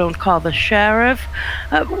 please don't call the sheriff.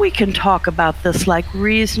 We can talk about this like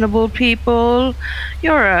reasonable people.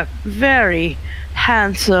 You're a very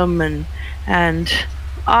handsome and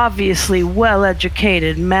obviously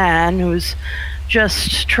well-educated man who's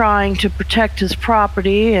just trying to protect his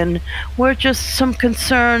property, and we're just some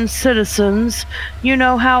concerned citizens. You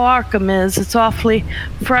know how Arkham is. It's awfully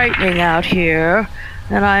frightening out here.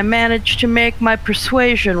 And I managed to make my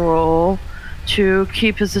persuasion roll to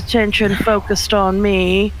keep his attention focused on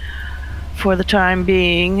me, for the time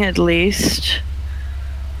being, at least.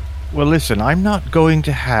 Well, listen, I'm not going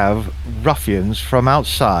to have ruffians from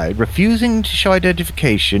outside refusing to show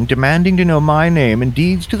identification, demanding to know my name and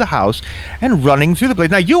deeds to the house, and running through the place.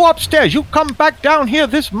 Now, you upstairs, you come back down here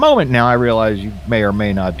this moment. Now, I realize you may or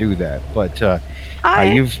may not do that, but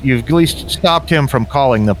you've at least stopped him from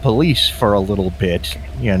calling the police for a little bit,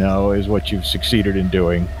 is what you've succeeded in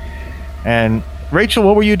doing. And, Rachel,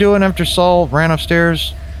 what were you doing after Saul ran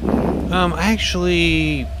upstairs?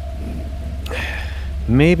 Actually,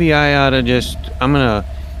 maybe I ought to I'm gonna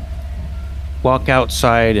walk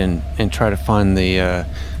outside and try to find the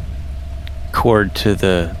cord to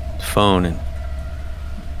the phone and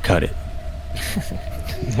cut it.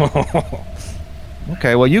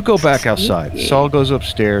 Okay, well, you go back outside. Saul goes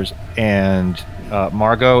upstairs, and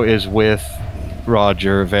Margot is with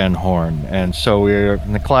Roger Van Horn. And so we're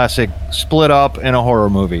in the classic split up in a horror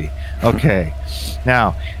movie. Okay.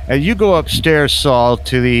 Now, as you go upstairs, Saul,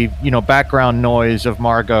 to the background noise of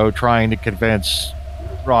Margot trying to convince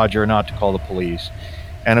Roger not to call the police.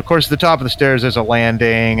 And, of course, at the top of the stairs, there's a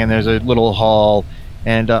landing, and there's a little hall,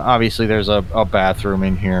 and obviously there's a bathroom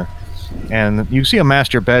in here. And you see a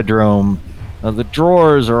master bedroom. The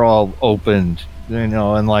drawers are all opened,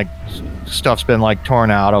 and like stuff's been like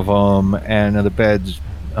torn out of them, and the bed's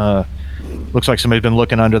looks like somebody's been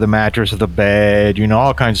looking under the mattress of the bed.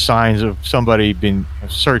 All kinds of signs of somebody been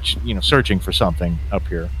searching for something up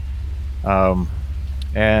here.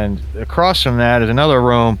 And across from that is another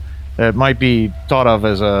room that might be thought of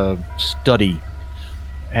as a study,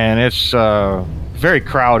 and it's very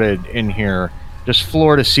crowded in here. Just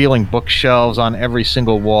floor-to-ceiling bookshelves on every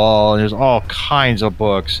single wall, and there's all kinds of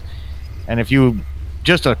books. And if you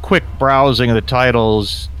just a quick browsing of the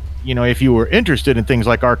titles, if you were interested in things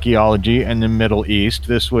like archaeology and the Middle East,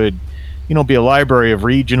 this would, be a library of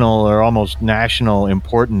regional or almost national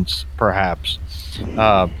importance, perhaps.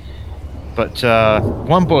 But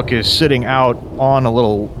one book is sitting out on a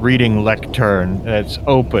little reading lectern that's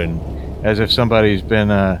open, as if somebody's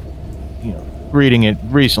been reading it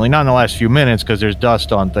recently, not in the last few minutes because there's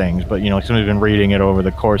dust on things, but somebody's been reading it over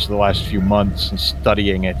the course of the last few months and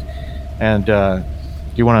studying it. And do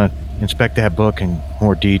you want to inspect that book in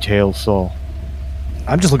more detail, Saul?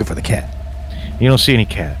 I'm just looking for the cat. You don't see any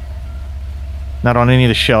cat. Not on any of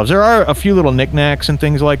the shelves. There are a few little knickknacks and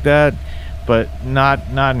things like that, but not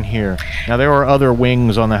in here. Now, there are other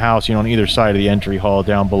wings on the house, on either side of the entry hall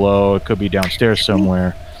down below. It could be downstairs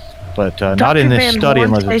somewhere. But not in this study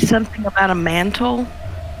unless say something about a mantle.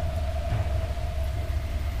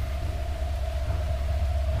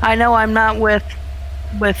 I know I'm not with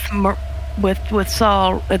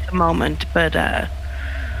Saul at the moment, but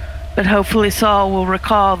hopefully Saul will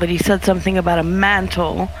recall that he said something about a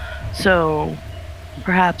mantle. So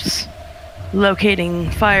perhaps locating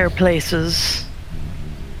fireplaces.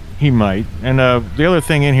 He might. And the other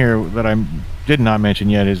thing in here that I did not mention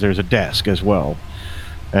yet is there's a desk as well.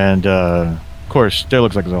 And, of course, there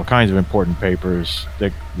looks like there's all kinds of important papers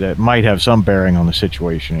that might have some bearing on the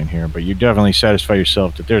situation in here, but you definitely satisfy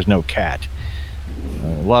yourself that there's no cat.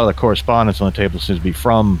 A lot of the correspondence on the table seems to be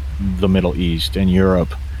from the Middle East and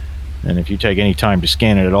Europe, and if you take any time to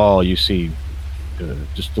scan it at all, you see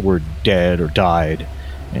just the word dead or died.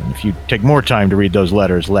 And if you take more time to read those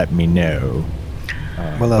letters, let me know.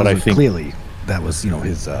 Well, I think clearly that was,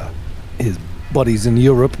 his buddies in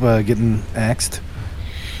Europe getting axed.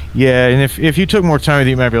 Yeah, and if you took more time,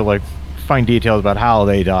 you might be able to find details about how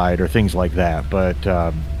they died or things like that. But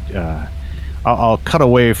I'll cut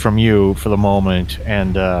away from you for the moment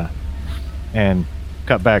and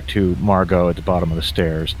cut back to Margot at the bottom of the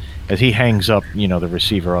stairs as he hangs up, the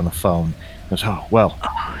receiver on the phone. He goes, "Oh well,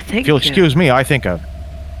 if you'll excuse me, I think a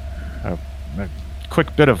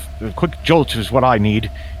quick jolt is what I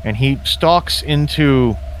need." And he stalks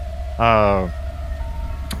into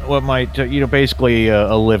what might, basically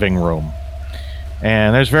a living room.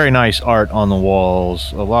 And there's very nice art on the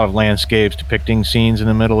walls, a lot of landscapes depicting scenes in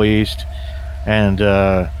the Middle East, and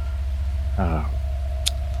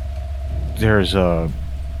there's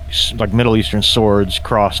like Middle Eastern swords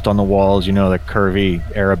crossed on the walls, you know, the curvy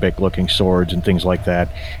Arabic-looking swords and things like that.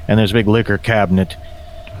 And there's a big liquor cabinet.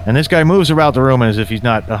 And this guy moves around the room as if he's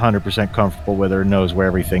not 100% comfortable with it or knows where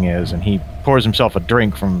everything is. And he pours himself a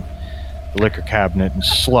drink from the liquor cabinet and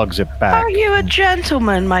slugs it back. Are you a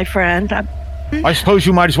gentleman, my friend? I suppose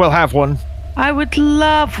you might as well have one. I would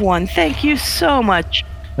love one. Thank you so much.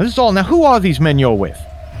 Now, this is all. Now, who are these men you're with?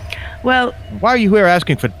 Well, Why are you here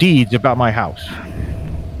asking for deeds about my house?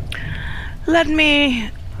 let me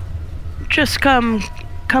just come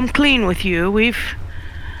clean with you.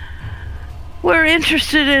 We're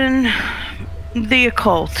interested in the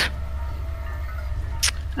occult.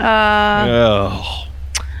 Ugh.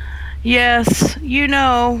 Yes, you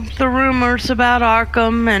know the rumors about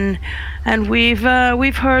Arkham, and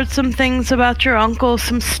we've heard some things about your uncle,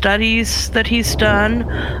 some studies that he's done.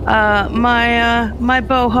 My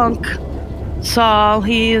bohunk Saul,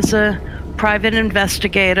 he is a private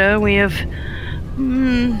investigator. We have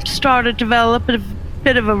started to develop a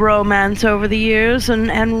bit of a romance over the years,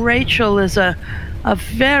 and Rachel is a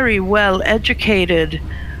very well-educated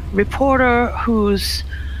reporter whose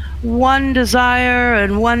one desire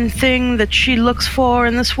and one thing that she looks for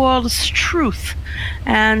in this world is truth.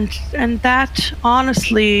 And that,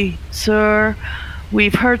 honestly, sir,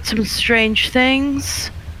 we've heard some strange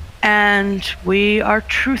things, and we are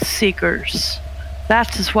truth seekers.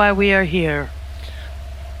 That is why we are here.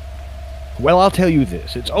 Well, I'll tell you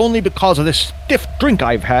this. It's only because of this stiff drink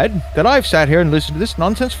I've had that I've sat here and listened to this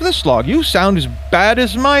nonsense for this long. You sound as bad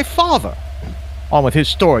as my father. On with his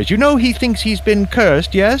stories. You know he thinks he's been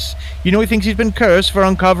cursed, yes? You know he thinks he's been cursed for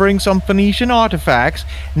uncovering some Phoenician artifacts,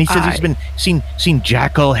 and he says he's been seen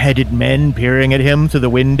jackal-headed men peering at him through the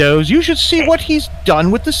windows. You should see what he's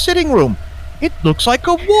done with the sitting room. It looks like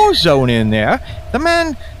a war zone in there. The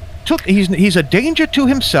man he's a danger to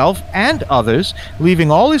himself and others,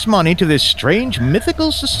 leaving all his money to this strange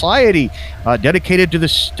mythical society dedicated to the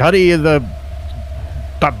study of the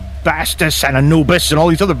Bastus and Anubis and all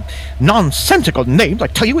these other nonsensical names. I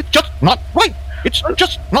tell you, it's just not right. It's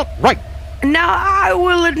just not right. Now, I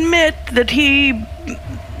will admit that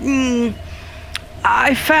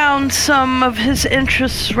I found some of his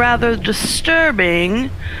interests rather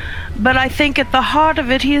disturbing, but I think at the heart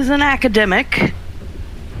of it, he is an academic,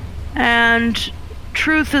 and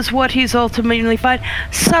truth is what he's ultimately fighting.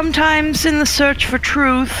 Sometimes in the search for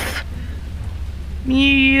truth,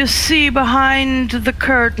 you see behind the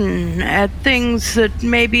curtain at things that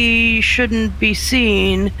maybe shouldn't be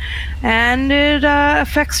seen, and it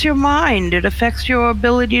affects your mind. It affects your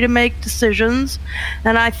ability to make decisions.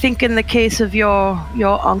 And I think in the case of your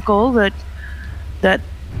uncle, that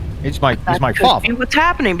It's my father. what's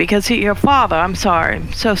happening because your father. I'm sorry.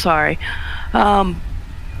 I'm so sorry.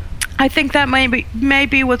 I think that may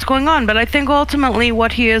be what's going on. But I think ultimately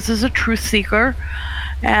what he is a truth seeker.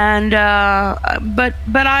 And but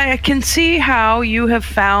I can see how you have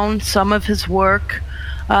found some of his work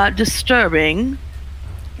disturbing,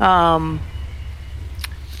 but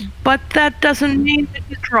that doesn't mean that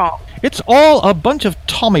he's wrong. It's all a bunch of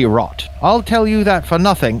Tommy rot. I'll tell you that for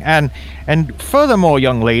nothing. And furthermore,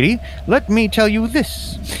 young lady, let me tell you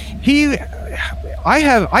this.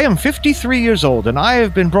 I am 53 years old, and I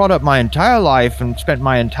have been brought up my entire life and spent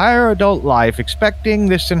my entire adult life expecting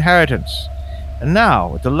this inheritance. And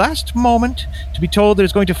now, at the last moment, to be told that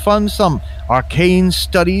it's going to fund some arcane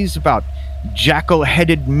studies about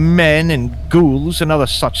jackal-headed men and ghouls and other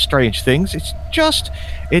such strange things, it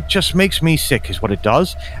just makes me sick, is what it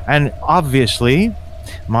does. And obviously,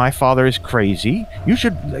 my father is crazy. You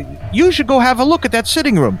should go have a look at that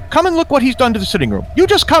sitting room. Come and look what he's done to the sitting room. You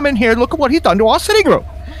just come in here and look at what he's done to our sitting room.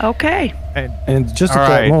 Okay. And just at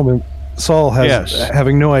that moment, Saul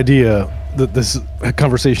having no idea that this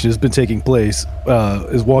conversation has been taking place,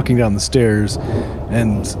 is walking down the stairs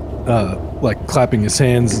and like clapping his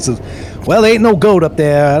hands and says, "Well, ain't no goat up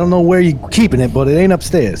there. I don't know where you're keeping it, but it ain't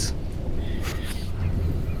upstairs."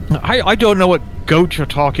 I don't know what goat you're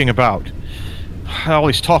talking about. I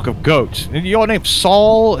always talk of goats. Your name's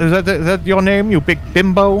Saul? Is that your name, you big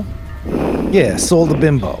bimbo? Yeah, Saul the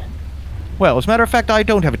Bimbo. Well, as a matter of fact, I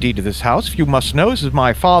don't have a deed to this house. If you must know, this is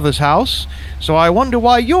my father's house. So I wonder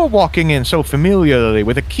why you're walking in so familiarly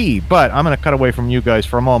with a key. But I'm going to cut away from you guys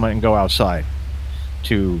for a moment and go outside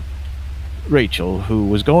to Rachel, who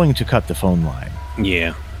was going to cut the phone line.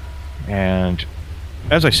 Yeah. And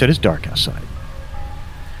as I said, it's dark outside.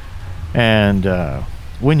 And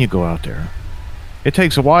when you go out there, it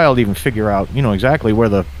takes a while to even figure out, exactly where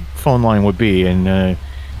the phone line would be. And it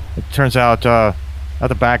turns out at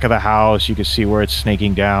the back of the house, you can see where it's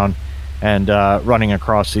snaking down and running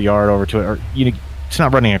across the yard over to it. Or it's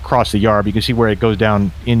not running across the yard, but you can see where it goes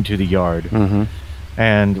down into the yard. Mm-hmm.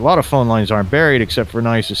 And a lot of phone lines aren't buried except for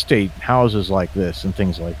nice estate houses like this and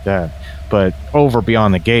things like that. But over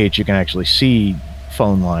beyond the gate, you can actually see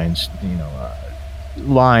phone lines,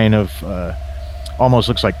 line of almost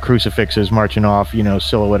looks like crucifixes marching off,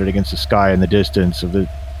 silhouetted against the sky in the distance of the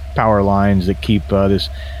power lines that keep this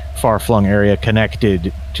far-flung area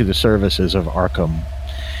connected to the services of Arkham.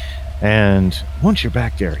 And once you're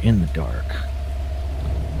back there in the dark,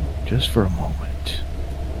 just for a moment,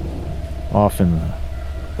 off in the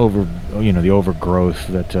the overgrowth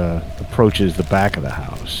that approaches the back of the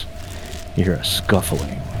house, you hear a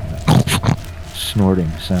scuffling, snorting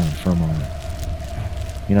sound for a moment.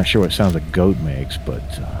 You're not sure what sounds a goat makes, but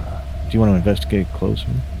do you want to investigate closer?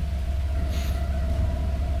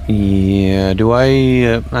 Yeah, do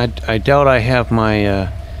I doubt I have my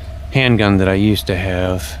handgun that I used to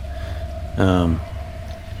have.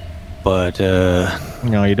 But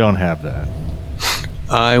No, you don't have that.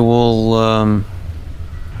 I will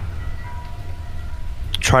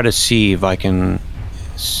try to see if I can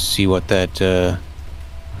see what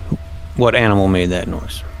what animal made that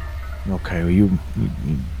noise. Okay, well, you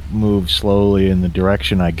move slowly in the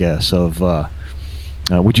direction, I guess, of.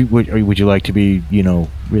 Would you like to be,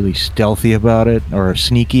 really stealthy about it or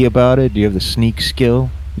sneaky about it? Do you have the sneak skill?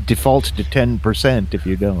 It defaults to 10% if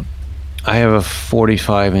you don't. I have a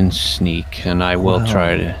 45 in sneak, and I will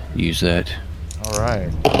try to use that. All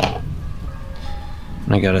right.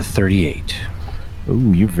 I got a 38.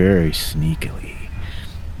 Ooh, you very sneakily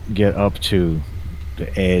get up to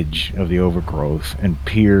the edge of the overgrowth and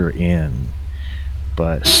peer in.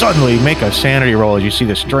 But suddenly make a sanity roll as you see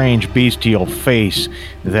the strange bestial face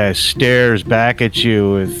that stares back at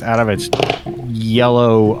you out of its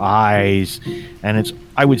yellow eyes. And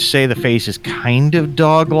I would say the face is kind of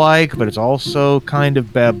dog-like, but it's also kind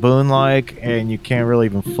of baboon-like, and you can't really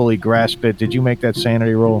even fully grasp it. Did you make that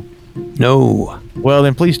sanity roll? No. Well,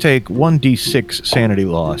 then please take 1d6 sanity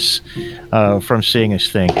loss from seeing this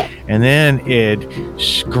thing. And then it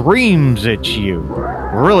screams at you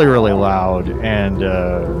really, really loud. And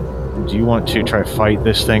do you want to try to fight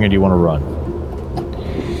this thing, or do you want to run?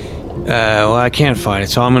 Well, I can't fight it,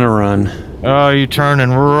 so I'm going to run. Oh, you turn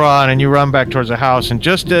and run, and you run back towards the house. And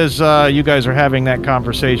just as you guys are having that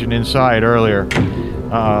conversation inside earlier,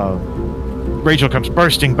 Rachel comes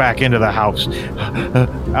bursting back into the house,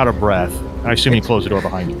 out of breath. I assume you close the door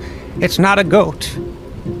behind you. It's not a goat.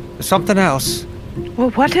 It's something else.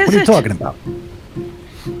 Well, what is What are you it? talking about?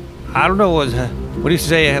 I don't know. What do you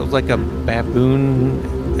say? It was like a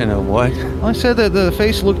baboon and a what? Well, I said that the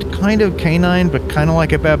face looked kind of canine, but kind of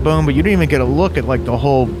like a baboon, but you didn't even get a look at like the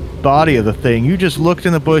whole body of the thing. You just looked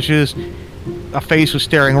in the bushes. A face was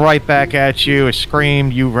staring right back at you. It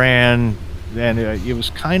screamed. You ran. And it was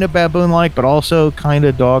kind of baboon-like, but also kind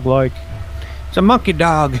of dog-like. It's a monkey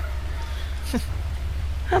dog.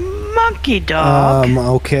 A monkey dog.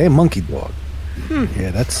 Okay, monkey dog.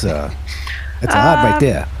 Yeah, that's odd right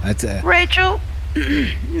there. That's Rachel,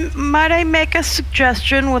 might I make a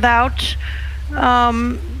suggestion without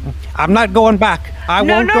I'm not going back. I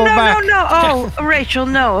won't go back. No. Oh, Rachel,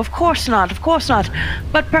 no, of course not.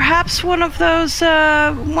 But perhaps one of those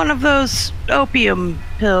opium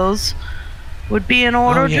pills would be in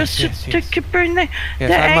order, yes, to bring the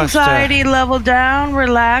I must, anxiety level down,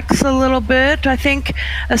 relax a little bit. I think,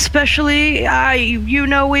 especially,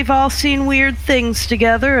 we've all seen weird things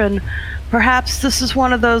together, and perhaps this is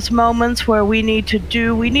one of those moments where we need to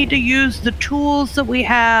use the tools that we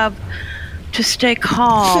have to stay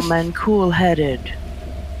calm and cool-headed.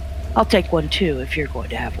 I'll take one too if you're going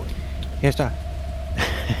to have one. Yes, sir.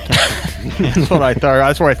 That's what I thought.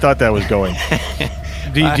 That's where I thought that was going.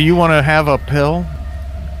 Do you want to have a pill?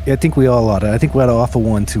 I think we all ought to. I think we ought to offer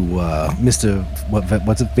one to Mr.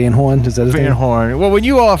 What's it? Van Horn? Is that his name? Van Horn. Well, when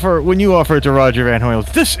you offer it to Roger Van Horn,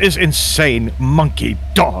 this is insane, monkey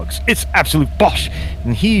dogs. It's absolute bosh.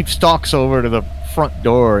 And he stalks over to the front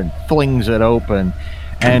door and flings it open.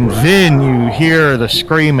 And then you hear the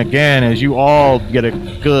scream again as you all get a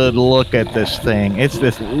good look at this thing. It's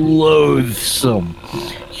this loathsome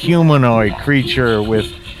humanoid creature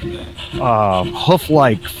with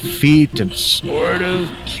hoof-like feet and sort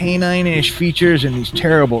of canine-ish features and these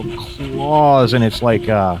terrible claws, and it's like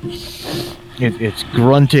it's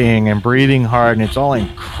grunting and breathing hard, and it's all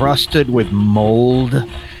encrusted with mold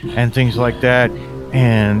and things like that,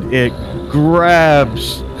 and it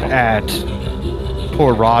grabs at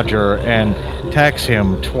poor Roger and attacks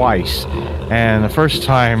him twice. And the first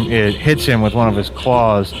time it hits him with one of his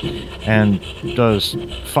claws and does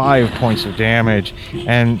 5 points of damage.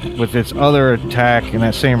 And with its other attack in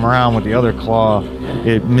that same round with the other claw,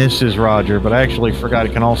 it misses Roger. But I actually forgot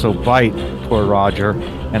it can also bite poor Roger,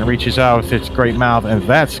 and it reaches out with its great mouth, and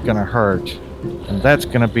that's going to hurt. And that's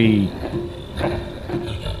going to be...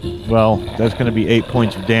 Well, that's going to be 8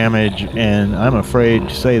 points of damage, and I'm afraid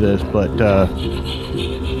to say this, but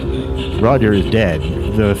Roger is dead.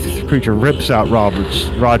 The creature rips out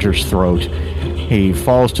Roger's throat. He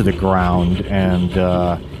falls to the ground, and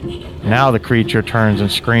now the creature turns and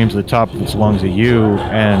screams at the top of its lungs at you,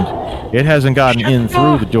 and it hasn't gotten in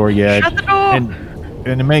through the door yet. Shut the door!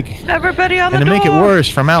 And to make Everybody on the and door! to make it worse,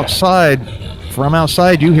 from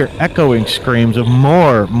outside you hear echoing screams of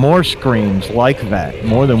more screams like that,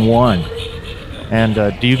 more than one. And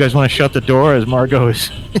do you guys want to shut the door as Margot is?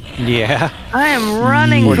 Yeah. I am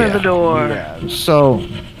running for the door. Yeah. So,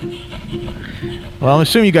 well, I'm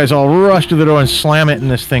assuming you guys all rush to the door and slam it in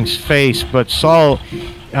this thing's face. But Saul,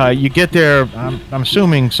 you get there. I'm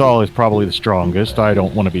assuming Saul is probably the strongest. I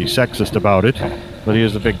don't want to be sexist about it, but he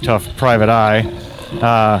is the big tough private eye.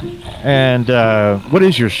 And what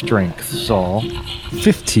is your strength, Saul?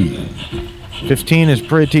 15. 15 is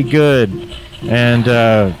pretty good. And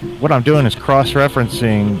what I'm doing is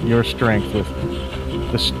cross-referencing your strength with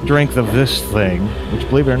the strength of this thing, which,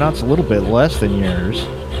 believe it or not, is a little bit less than yours.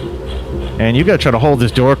 And you got to try to hold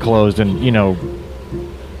this door closed, and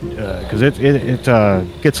because it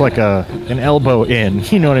gets like an elbow in,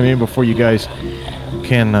 you know what I mean, before you guys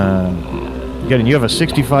can get in. You have a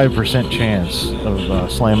 65% chance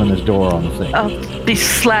of slamming this door on the thing. I'll be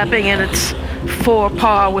slapping in its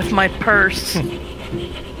forepaw with my purse.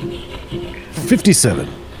 57.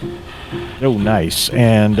 Oh, nice.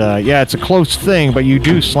 And yeah, it's a close thing, but you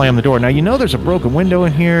do slam the door. Now, you know there's a broken window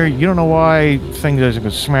in here. You don't know why things are going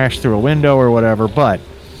to smash through a window or whatever, but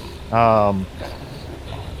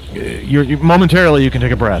momentarily you can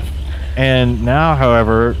take a breath. And now,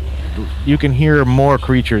 however, you can hear more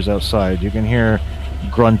creatures outside. You can hear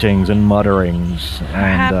gruntings and mutterings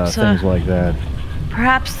and things like that.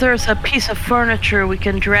 Perhaps there's a piece of furniture we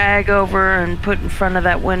can drag over and put in front of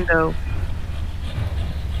that window.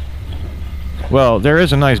 Well, there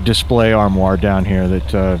is a nice display armoire down here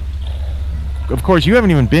that, of course, you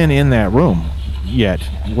haven't even been in that room yet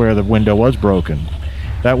where the window was broken.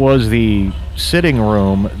 That was the sitting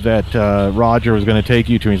room that Roger was going to take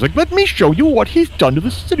you to. He's like, let me show you what he's done to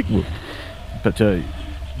the sitting room. But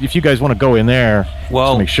if you guys want to go in there,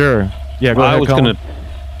 Well, to make sure. Yeah, go ahead, I was Colin. going to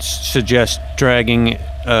suggest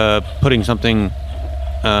putting something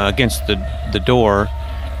against the door,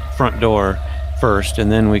 front door first, and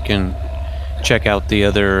then we can check out the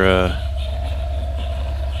other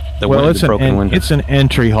the broken window. It's an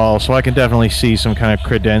entry hall, so I can definitely see some kind of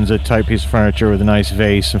credenza type piece of furniture with a nice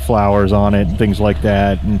vase and flowers on it and things like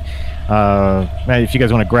that. And if you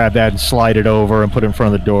guys want to grab that and slide it over and put it in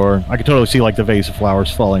front of the door, I can totally see like the vase of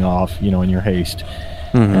flowers falling off, in your haste,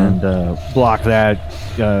 and block that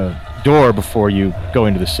door before you go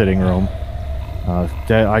into the sitting room.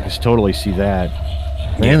 That I can totally see that.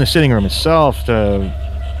 And in the sitting room itself,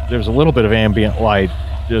 there's a little bit of ambient light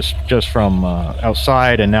just from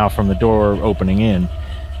outside and now from the door opening in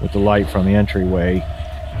with the light from the entryway.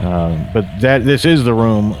 But this is the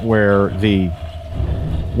room where the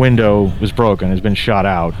window was broken, has been shot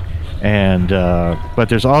out. And but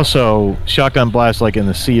there's also shotgun blasts like in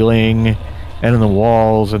the ceiling and in the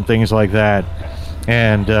walls and things like that.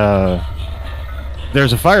 And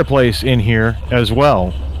there's a fireplace in here as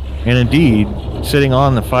well. And indeed, sitting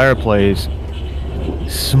on the fireplace,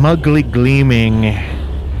 smugly gleaming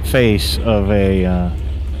face of a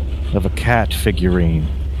cat figurine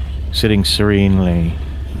sitting serenely,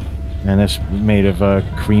 and that's made of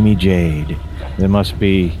creamy jade. That must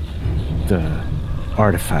be the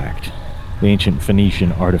artifact, the ancient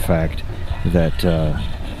Phoenician artifact that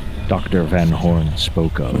Dr. Van Horn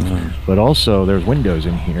spoke of. But also there's windows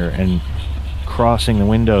in here, and crossing the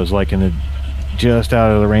windows, like just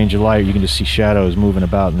out of the range of light, you can just see shadows moving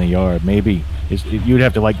about in the yard. Maybe you'd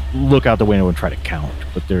have to look out the window and try to count,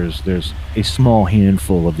 but there's a small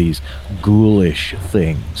handful of these ghoulish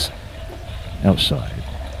things outside.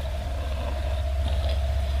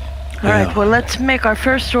 All right, well, let's make our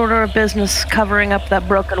first order of business covering up that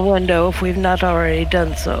broken window if we've not already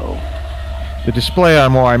done so. The display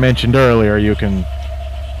armoire I mentioned earlier, you can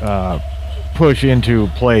push into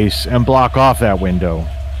place and block off that window.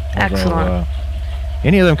 Excellent.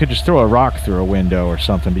 Any of them could just throw a rock through a window or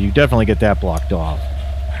something, but you definitely get that blocked off.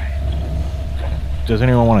 Does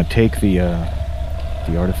anyone want to take the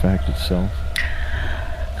artifact itself?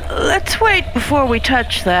 let's wait before we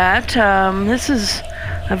touch that. This is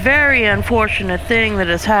a very unfortunate thing that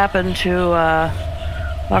has happened to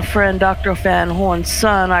our friend Dr. Van Horn's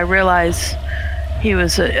son. I realize he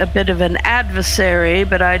was a bit of an adversary,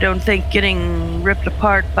 but I don't think getting ripped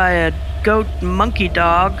apart by a goat monkey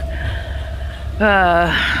dog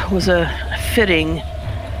was a fitting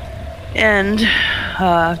end,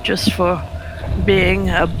 just for being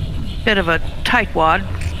a bit of a tightwad,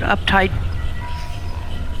 uptight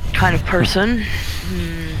kind of person.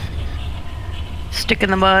 Stick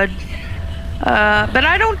in the mud. But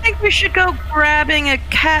I don't think we should go grabbing a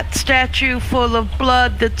cat statue full of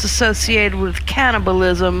blood that's associated with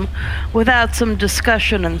cannibalism without some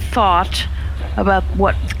discussion and thought about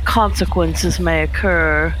what consequences may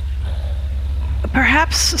occur.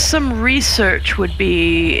 Perhaps some research would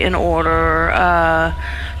be in order.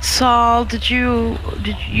 Saul, did you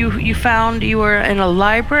found you were in a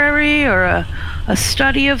library or a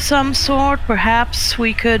study of some sort? Perhaps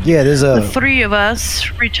we could, the three of us,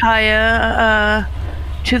 retire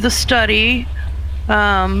to the study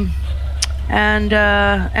and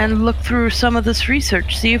look through some of this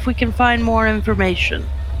research, see if we can find more information.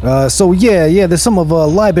 So there's some of a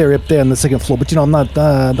library up there on the second floor, but I'm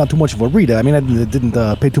not too much of a reader. I mean, I didn't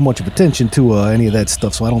pay too much of attention to any of that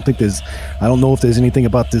stuff, so I don't know if there's anything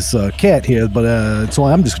about this cat here, but so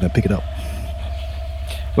I'm just gonna pick it up.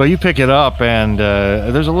 Well, you pick it up, and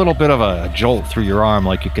there's a little bit of a jolt through your arm,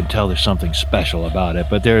 like you can tell there's something special about it,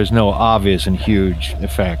 but there is no obvious and huge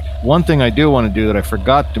effect. One thing I do want to do that I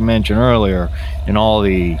forgot to mention earlier, in all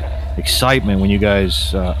the excitement when you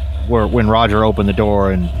guys when Roger opened the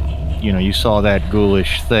door and you saw that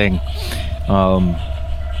ghoulish thing,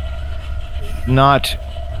 not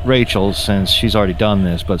Rachel, since she's already done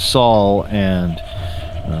this, but Saul and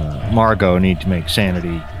Margot need to make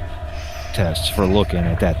sanity tests for looking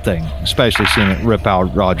at that thing, especially seeing it rip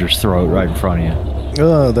out Roger's throat right in front of you.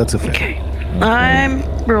 Oh, that's a fact. Okay. I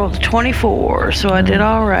rolled a 24, so I did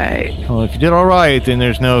all right. Well, if you did all right, then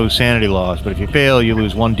there's no sanity loss, but if you fail, you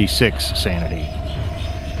lose 1d6 sanity.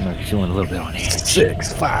 You might be feeling a little bit on edge.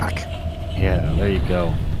 6, fuck. Yeah, there you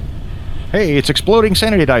go. Hey, it's exploding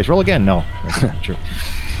sanity dice. Roll again. No, that's not true.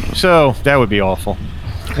 So, that would be awful.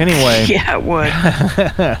 Anyway. Yeah, it would.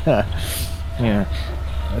 Yeah.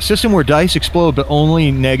 A system where dice explode, but only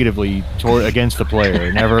negatively against the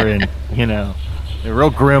player. Never in, a real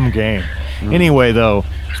grim game. Anyway, though,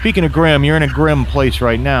 speaking of grim, you're in a grim place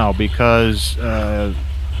right now because,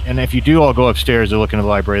 and if you do all go upstairs to look into the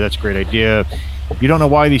library, that's a great idea. You don't know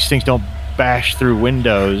why these things don't bash through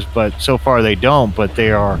windows, but so far they don't, but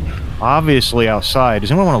they are obviously outside.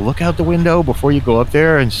 Does anyone want to look out the window before you go up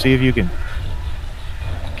there and see if you can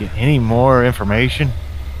get any more information?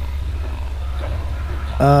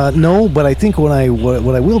 No, but I think what I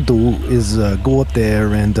will do is go up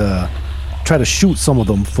there and try to shoot some of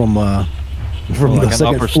them from the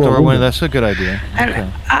second upper floor store window. That's a good idea. And Okay.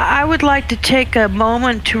 I would like to take a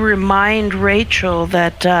moment to remind Rachel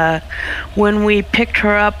that when we picked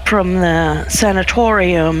her up from the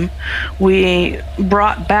sanatorium, we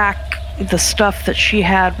brought back the stuff that she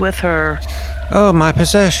had with her. Oh, my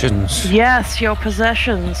possessions. Yes, your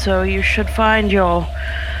possessions. So you should find your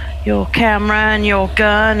camera and your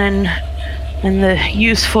gun and the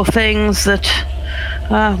useful things that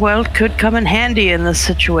could come in handy in this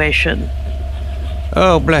situation.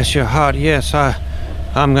 Oh, bless your heart. Yes,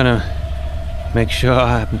 I'm gonna make sure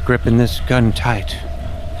I'm gripping this gun tight.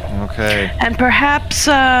 Okay. And perhaps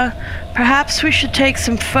we should take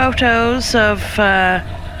some photos of.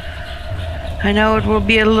 I know it will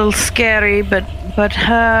be a little scary, but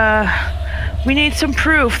we need some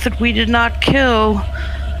proof that we did not kill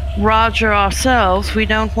Roger ourselves. We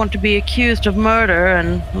don't want to be accused of murder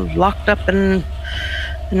and locked up in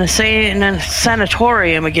a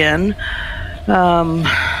sanatorium again.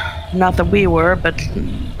 Not that we were, but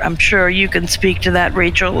I'm sure you can speak to that,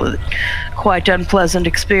 Rachel. Quite unpleasant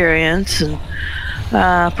experience, and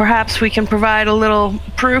perhaps we can provide a little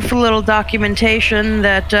proof, a little documentation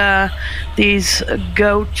that these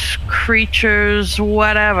goat creatures,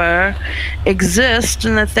 whatever, exist,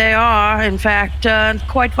 and that they are, in fact,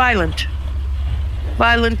 quite violent.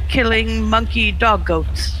 Violent, killing monkey dog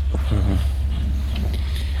goats.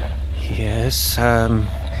 Yes,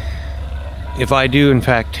 if I do, in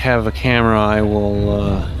fact, have a camera, I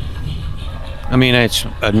will, it's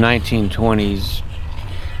a 1920s.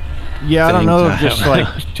 Yeah, I don't know, thing to just have.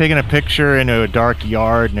 like taking a picture into a dark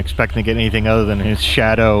yard and expecting to get anything other than his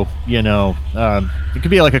shadow, it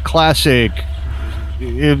could be like a classic.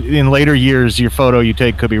 In later years, your photo you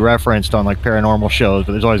take could be referenced on like paranormal shows,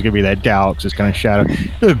 but there's always going to be that doubt because it's kind of shadow.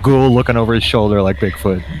 A ghoul looking over his shoulder like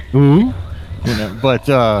Bigfoot. Ooh. But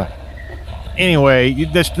anyway,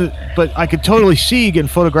 but I could totally see getting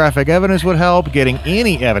photographic evidence would help. Getting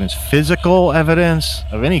any evidence, physical evidence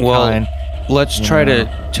of any kind. Let's try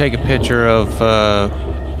to take a picture of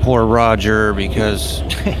poor Roger because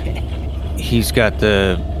he's got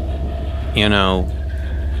the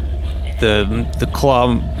claw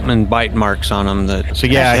and bite marks on him. So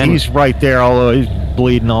yeah, he's right there. He's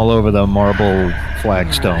bleeding all over the marble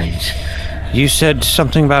flagstones. You said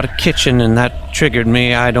something about a kitchen, and that triggered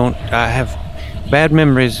me. I have bad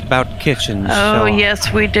memories about kitchens. Oh, so.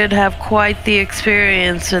 yes, we did have quite the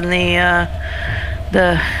experience in the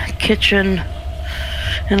kitchen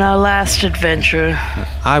in our last adventure.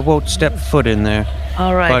 I won't step foot in there.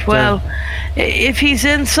 All right, But, well, if he's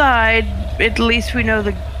inside, at least we know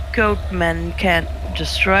the goat men can't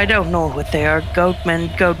destroy. I don't know what they are. Goat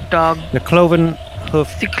men, goat dog. The cloven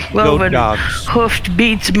hoofed The goat cloven dogs. hoofed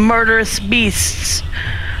beats, murderous beasts.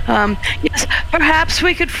 Yes, perhaps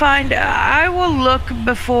we could find. I will look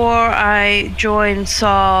before I join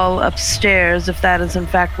Saul upstairs, if that is in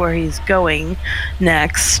fact where he's going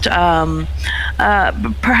next. Perhaps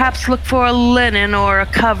look for a linen or a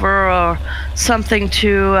cover or something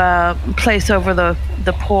to place over the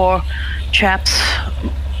poor chap's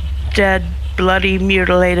dead, bloody,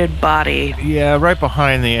 mutilated body. Yeah, right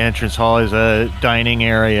behind the entrance hall is a dining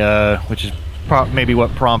area, which is maybe what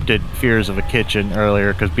prompted fears of a kitchen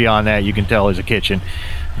earlier, because beyond that you can tell is a kitchen.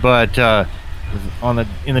 But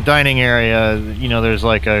in the dining area, there's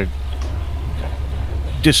like a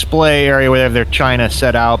display area where they have their china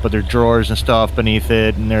set out, but their drawers and stuff beneath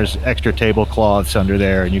it, and there's extra tablecloths under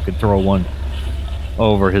there, and you could throw one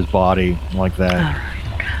over his body like that.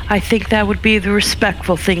 I think that would be the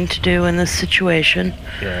respectful thing to do in this situation.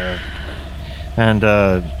 Yeah. And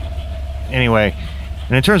anyway,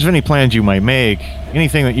 and in terms of any plans you might make,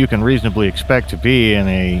 anything that you can reasonably expect to be in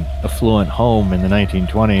a affluent home in the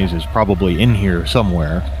 1920s is probably in here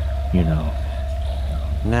somewhere, Now,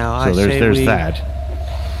 So there's we, that.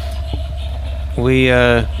 We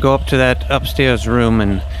go up to that upstairs room,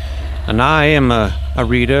 and I am a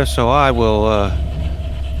reader, so I will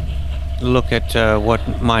look at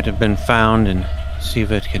what might have been found and see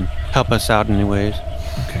if it can help us out in any ways.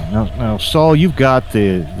 Okay. Now, Saul, you've got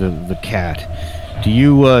the cat. Do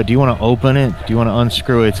you want to open it? Do you want to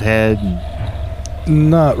unscrew its head?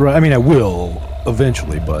 Not right. I mean, I will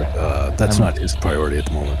eventually, but that's not his priority at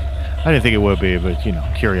the moment. I didn't think it would be, but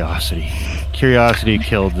curiosity. Curiosity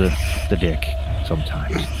killed the dick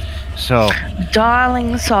sometimes. So,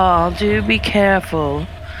 Darling Saul, do be careful.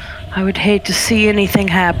 I would hate to see anything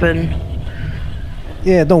happen.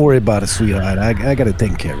 Yeah, don't worry about it, sweetheart. I got it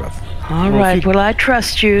taken care of. All right. Well, I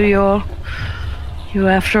trust you. You,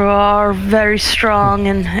 after all, are very strong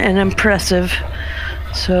and impressive.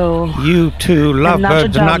 So. You two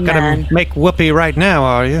lovebirds are not dumb going man. to make whoopee right now,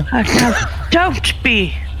 are you? Don't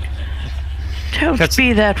be. Don't That's-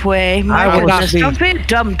 be that way. My I would not goodness. be. Don't be a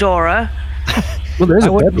dumb Dora. Well, there's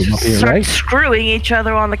a wouldn't bedroom up here, Start right? screwing each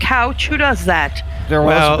other on the couch. Who does that? there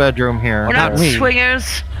was Well, a bedroom here. We're not not me.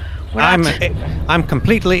 swingers. We're I'm not. I'm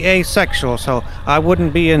completely asexual, so I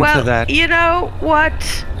wouldn't be into Well, that. you know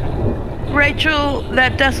what, Rachel?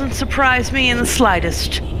 That doesn't surprise me in the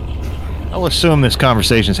slightest. I'll assume this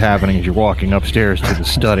conversation's happening as you're walking upstairs to the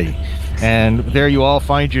study. And there you all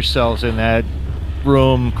find yourselves in that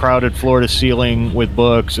room, crowded floor to ceiling with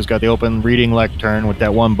books. It's got the open reading lectern with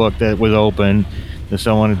that one book that was open that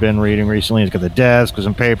someone had been reading recently. It's got the desk with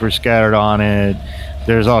some papers scattered on it.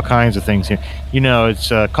 There's all kinds of things here.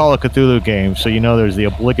 It's a Call of Cthulhu game, so there's the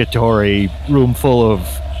obligatory room full of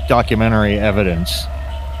documentary evidence.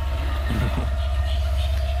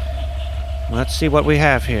 Let's see what we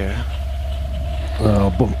have here.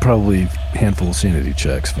 But probably a handful of sanity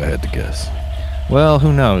checks, if I had to guess. Well,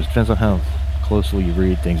 who knows? Depends on how closely you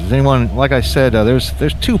read things. Does anyone, like I said,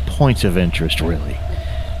 there's 2 points of interest, really.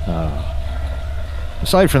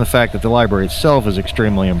 Aside from the fact that the library itself is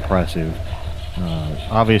extremely impressive,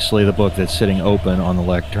 obviously the book that's sitting open on the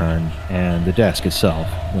lectern and the desk itself,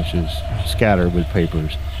 which is scattered with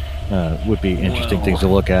papers, would be interesting things to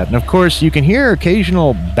look at. And of course, you can hear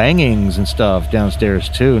occasional bangings and stuff downstairs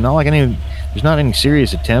too. There's not any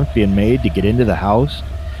serious attempt being made to get into the house,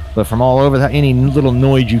 but from all over any little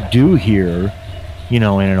noise you do hear, in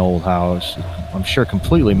an old house, I'm sure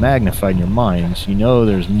completely magnified in your minds.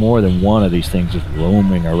 There's more than one of these things just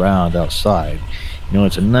roaming around outside.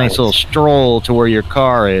 It's a nice little stroll to where your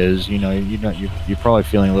car is. You're probably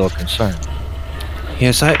feeling a little concerned.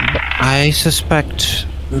 Yes, I suspect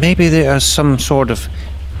maybe there are some sort of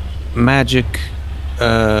magic.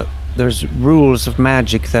 There's rules of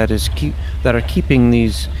magic that are keeping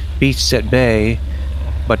these beasts at bay.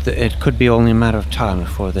 but it could be only a matter of time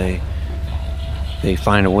before they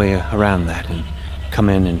find a way around that and come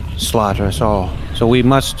in and slaughter us all. So we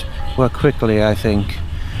must work quickly, I think.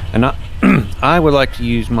 And I would like to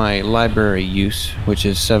use my library use, which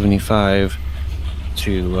is 75,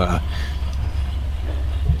 to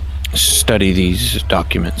study these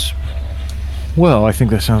documents. Well, I think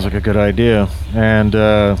that sounds like a good idea. And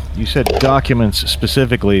you said documents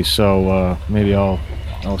specifically, so maybe I'll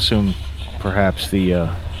assume perhaps the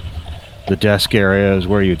desk area is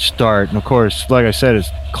where you'd start. And of course, like I said, it's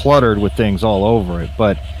cluttered with things all over it.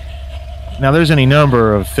 But now there's any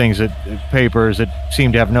number of things papers that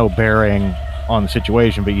seem to have no bearing on the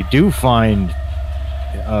situation, but you do find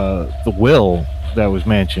the will that was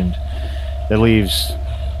mentioned that leaves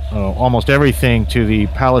almost everything to the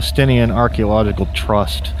Palestinian Archaeological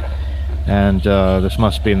Trust, and this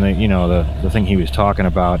must be the thing he was talking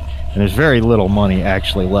about. And there's very little money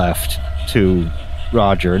actually left to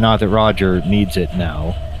Roger. Not that Roger needs it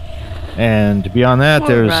now. And beyond that,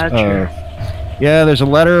 there's a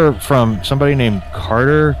letter from somebody named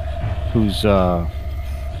Carter, who's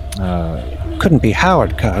Couldn't be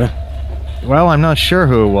Howard Carter. well, I'm not sure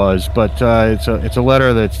who it was, but it's a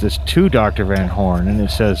letter that's to Dr. Van Horn, and it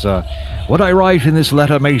says, "What I write in this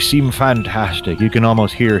letter may seem fantastic. You can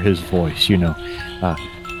almost hear his voice,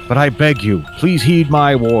 but I beg you, please heed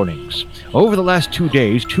my warnings. Over the last 2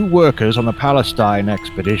 days, 2 workers on the Palestine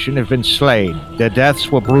expedition have been slain. Their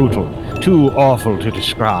deaths were brutal, too awful to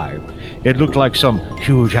describe. It looked like some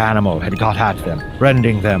huge animal had got at them,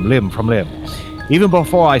 rending them limb from limb. Even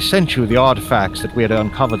before I sent you the artifacts that we had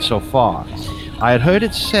uncovered so far, I had heard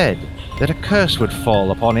it said that a curse would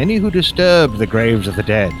fall upon any who disturbed the graves of the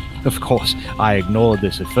dead. Of course, I ignored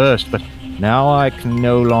this at first, but now I can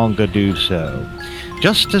no longer do so.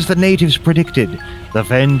 Just as the natives predicted, the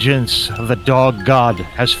vengeance of the dog god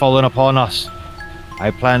has fallen upon us. I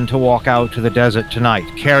plan to walk out to the desert tonight,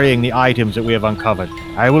 carrying the items that we have uncovered.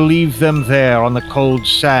 I will leave them there on the cold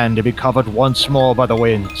sand to be covered once more by the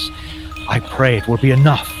winds. I pray it will be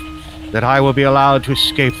enough, that I will be allowed to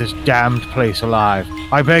escape this damned place alive.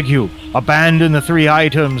 I beg you, abandon the 3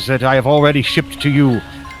 items that I have already shipped to you,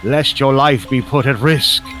 lest your life be put at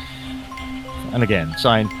risk." And again,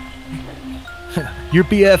 signed, your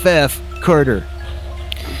BFF, Carter.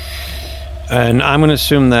 And I'm going to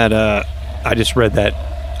assume that I just read that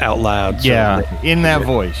out loud. So in that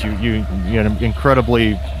voice. You're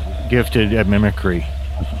incredibly gifted at mimicry.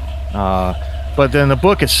 But then the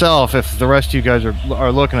book itself, if the rest of you guys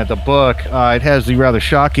are looking at the book, it has the rather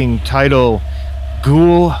shocking title,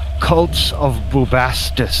 Ghoul Cults of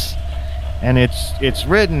Bubastis. And it's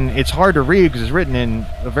written, it's hard to read because it's written in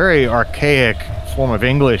a very archaic form of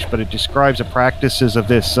English, but it describes the practices of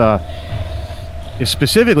this, it's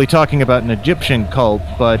specifically talking about an Egyptian cult,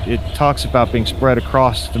 but it talks about being spread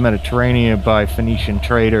across the Mediterranean by Phoenician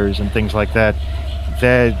traders and things like that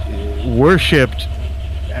worshipped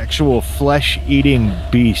actual flesh-eating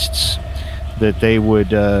beasts that they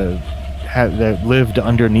would have that lived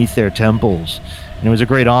underneath their temples. And it was a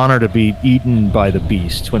great honor to be eaten by the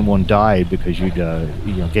beasts when one died, because you'd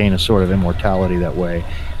gain a sort of immortality that way.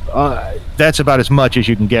 That's about as much as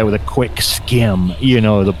you can get with a quick skim,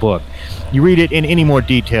 of the book. You read it in any more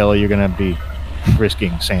detail, you're going to be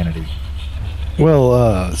risking sanity.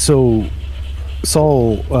 Well, so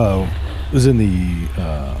Saul was in the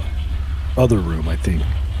other room, I think,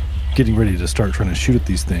 getting ready to start trying to shoot at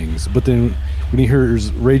these things. But then when he hears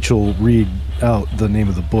Rachel read out the name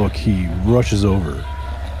of the book, he rushes over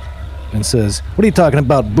and says, "What are you talking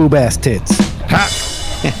about, boob-ass tits?" Ha!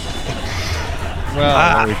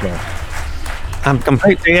 Well, there we go. I'm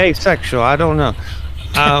completely asexual. I don't know.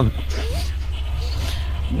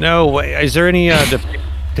 No way. Is there any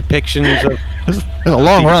depictions of... It's a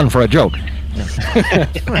long run for a joke.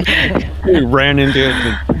 We ran into it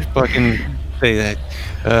and fucking say that.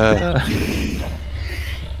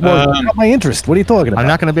 Well, you got my interest. What are you talking about? I'm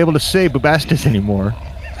not going to be able to say Bubastis anymore.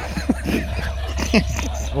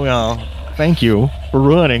 Well, thank you for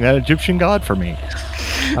ruining that Egyptian god for me.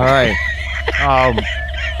 All right.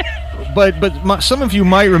 But some of you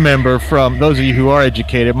might remember, from those of you who are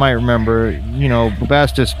educated, might remember,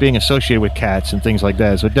 Bubastis being associated with cats and things like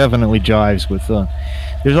that. So it definitely jives with.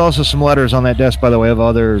 There's also some letters on that desk, by the way,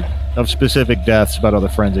 of specific deaths about other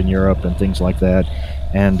friends in Europe and things like that,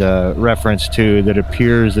 and reference to that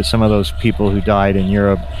appears that some of those people who died in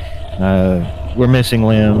Europe were missing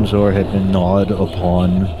limbs or had been gnawed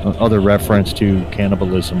upon. Other reference to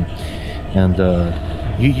cannibalism, and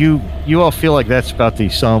you all feel like that's about the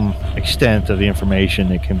some extent of the information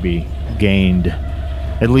that can be gained,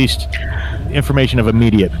 at least information of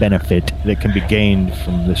immediate benefit that can be gained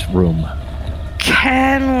from this room.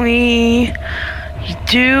 Can we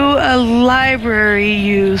do a library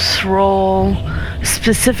use roll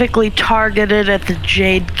specifically targeted at the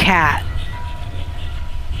Jade Cat?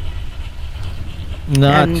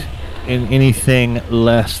 Not And- in anything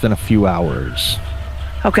less than a few hours.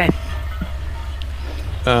 Okay.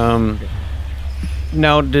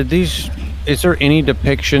 Now, is there any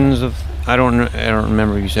depictions of? I don't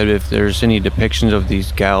remember if you said if there's any depictions of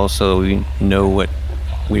these gals, so we know what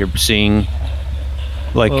we're seeing.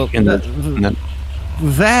 Like Well, in the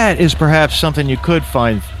That is perhaps something you could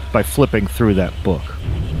find by flipping through that book.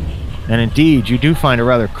 And indeed, you do find a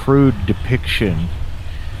rather crude depiction.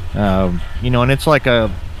 And it's like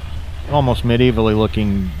a almost medievally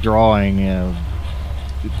looking drawing,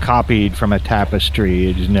 copied from a tapestry.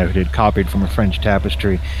 It is noted, copied from a French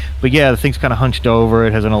tapestry. But yeah, the thing's kind of hunched over.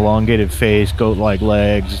 It has an elongated face, goat-like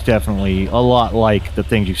legs. It's definitely a lot like the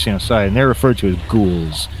things you've seen outside. And they're referred to as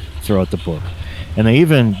ghouls throughout the book. And they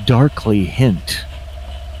even darkly hint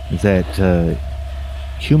that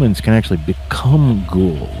humans can actually become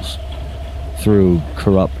ghouls through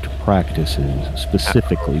corrupt practices,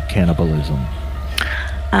 specifically cannibalism.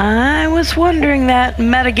 I was wondering that,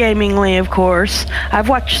 metagamingly, of course. I've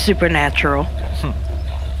watched Supernatural.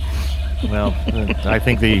 Well, I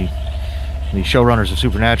think the showrunners of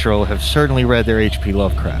Supernatural have certainly read their H.P.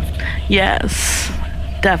 Lovecraft. Yes,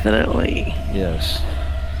 definitely. Yes.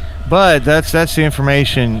 But that's the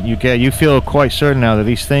information you get. You feel quite certain now that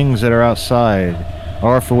these things that are outside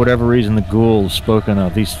are, for whatever reason, the ghouls spoken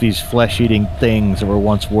of. These flesh-eating things that were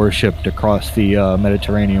once worshipped across the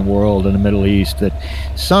Mediterranean world and the Middle East that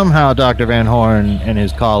somehow Dr. Van Horn and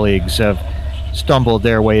his colleagues have stumbled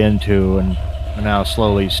their way into and are now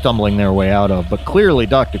slowly stumbling their way out of. But clearly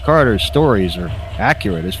Dr. Carter's stories are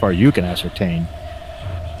accurate as far as you can ascertain,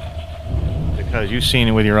 because you've seen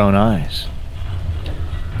it with your own eyes.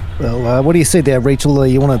 Well, what do you say there, Rachel?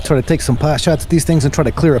 You want to try to take some pot shots at these things and try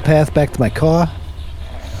to clear a path back to my car?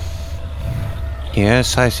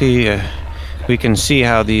 yes, I see. We can see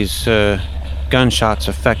how these gunshots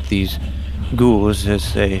affect these ghouls,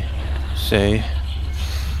 as they say.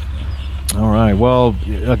 All right. Well,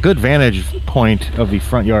 a good vantage point of the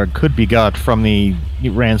front yard could be got from the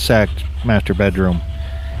ransacked master bedroom.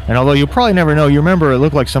 And although you'll probably never know, you remember it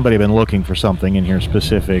looked like somebody had been looking for something in here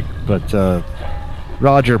specific, but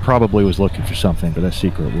Roger probably was looking for something, but that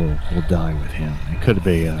secret will die with him. It could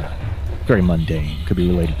be very mundane. It could be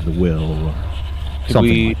related to the will or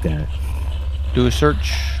something we- like that. Do a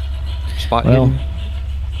search. Spot Well,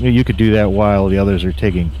 hidden. you could do that while the others are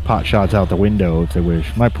taking pot shots out the window if they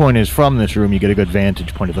wish. My point is, from this room, you get a good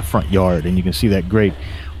vantage point of the front yard, and you can see that great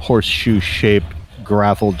horseshoe-shaped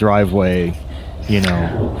gravel driveway,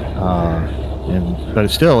 but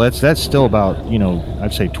it's still, that's still about,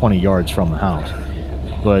 I'd say 20 yards from the house.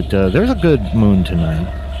 But there's a good moon tonight,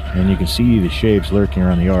 and you can see the shapes lurking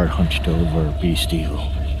around the yard, hunched over, bestial.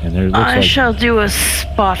 And there looks I like shall do a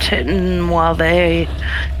spot hidden while they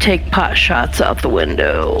take pot shots out the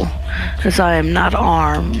window, as I am not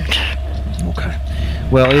armed. Okay.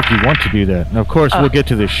 Well, if you want to do that, and of course we'll get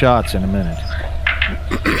to the shots in a minute.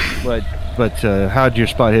 But how'd your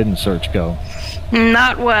spot hidden search go?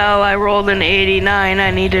 Not well. I rolled an 89. I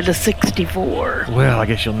needed a 64. Well, I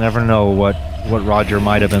guess you'll never know what Roger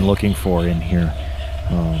might have been looking for in here.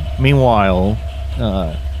 Meanwhile,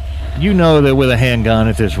 you know that with a handgun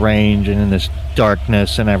at this range and in this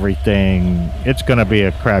darkness and everything, it's going to be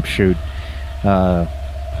a crapshoot,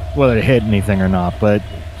 whether to hit anything or not. But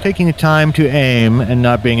taking the time to aim and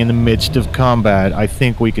not being in the midst of combat, I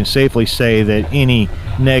think we can safely say that any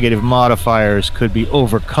negative modifiers could be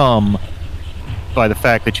overcome by the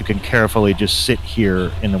fact that you can carefully just sit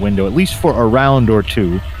here in the window, at least for a round or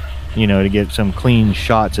two, to get some clean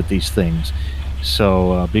shots at these things.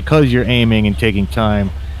 So because you're aiming and taking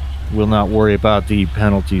time, we'll not worry about the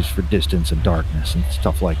penalties for distance and darkness and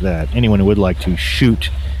stuff like that. Anyone who would like to shoot.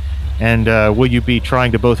 And will you be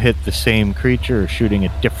trying to both hit the same creature or shooting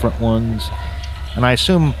at different ones? And I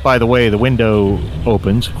assume, by the way, the window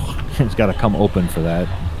opens. It's got to come open for that.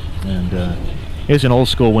 And it's an old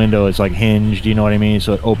school window. It's like hinged, you know what I mean?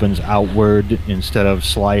 So it opens outward instead of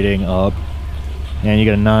sliding up. And you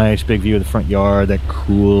get a nice big view of the front yard. That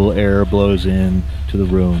cool air blows in to the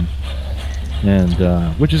room.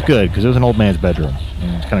 And which is good, because it was an old man's bedroom.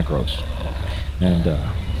 And it's kind of gross. And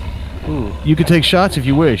you could take shots if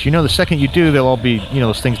you wish. The second you do, they'll all be,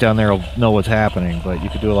 those things down there will know what's happening. But you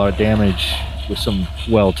could do a lot of damage with some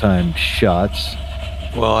well-timed shots.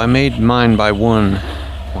 Well, I made mine by 1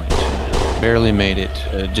 point. Barely made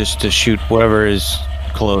it, just to shoot whatever is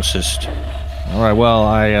closest. All right, well,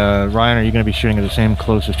 Ryan, are you going to be shooting at the same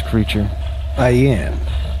closest creature? I am.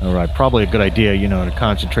 All right, probably a good idea, to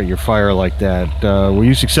concentrate your fire like that. Were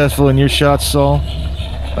you successful in your shots, Saul?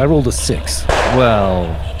 I rolled a 6.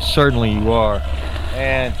 Well, certainly you are.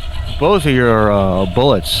 And both of your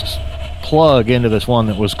bullets plug into this one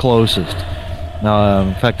that was closest.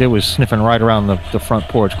 In fact, it was sniffing right around the front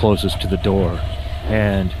porch closest to the door.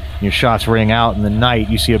 And your shots ring out in the night.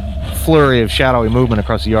 You see a flurry of shadowy movement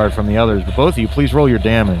across the yard from the others. But both of you, please roll your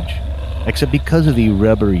damage. Except because of the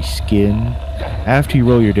rubbery skin, after you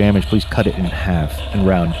roll your damage, please cut it in half and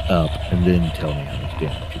round up, and then tell me how much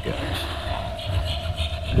damage you got.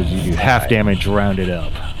 Because you do half damage rounded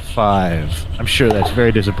up. 5. I'm sure that's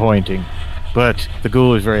very disappointing, but the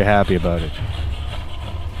ghoul is very happy about it.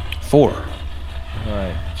 4.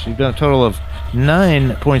 Alright, so you've done a total of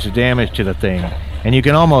 9 points of damage to the thing, and you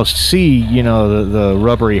can almost see, the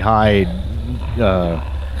rubbery hide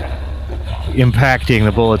impacting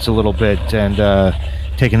the bullets a little bit and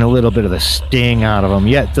taking a little bit of the sting out of them.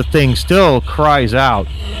 Yet the thing still cries out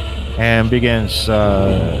and begins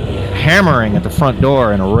hammering at the front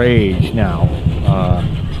door in a rage now.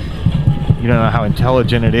 You don't know how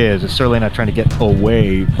intelligent it is. It's certainly not trying to get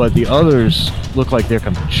away, but the others look like they're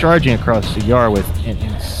charging across the yard with an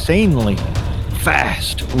insanely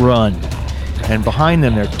fast run. And behind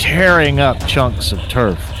them, they're tearing up chunks of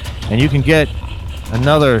turf. And you can get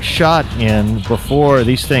another shot in before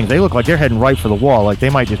these things. They look like they're heading right for the wall. Like they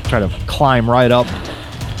might just try to climb right up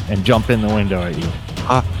and jump in the window at you.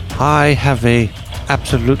 I have a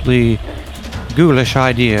absolutely ghoulish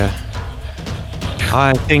idea.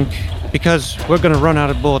 I think because we're going to run out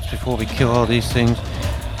of bullets before we kill all these things,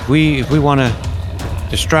 if we want to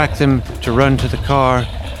distract them to run to the car,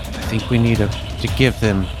 I think we need to give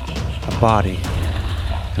them a body.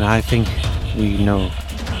 And I think we know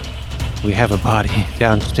we have a body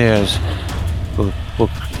downstairs. We'll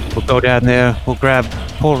go down there. We'll grab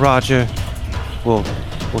poor Roger. We'll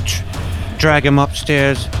drag him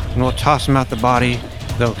upstairs, and we'll toss him out the body.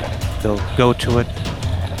 They'll go to it.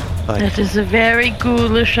 That is a very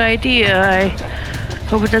ghoulish idea. I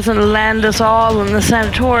hope it doesn't land us all in the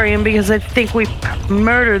sanatorium because I think we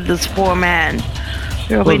murdered this poor man.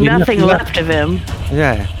 There'll be nothing left of him.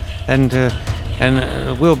 Yeah, and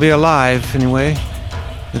we'll be alive anyway.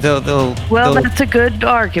 That's a good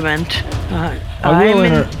argument. I'm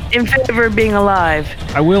in favor of being alive.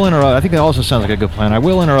 I will interrupt. I think that also sounds like a good plan. I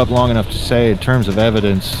will interrupt long enough to say, in terms of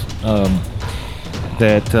evidence,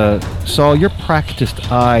 that Saul, your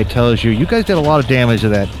practiced eye tells you guys did a lot of damage to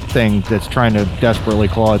that thing that's trying to desperately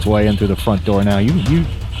claw its way in through the front door. Now,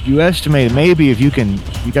 you estimate maybe if you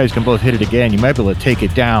guys can both hit it again, you might be able to take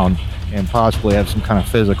it down and possibly have some kind of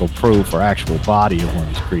physical proof or actual body of one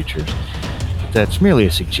of these creatures. That's merely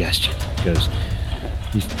a suggestion, because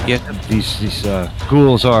these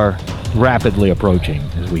ghouls are rapidly approaching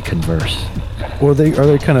as we converse. Or are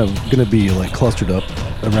they kind of going to be like clustered up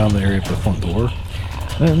around the area of the front door?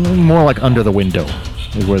 More like under the window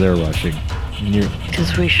is where they're rushing.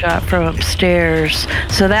 Because we shot from upstairs,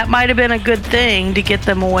 so that might have been a good thing to get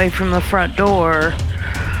them away from the front door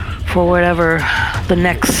for whatever the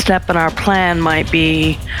next step in our plan might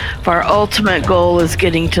be. Our ultimate goal is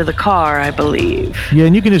getting to the car, I believe. Yeah,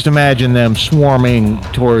 and you can just imagine them swarming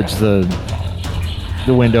towards the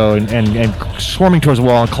window and swarming towards the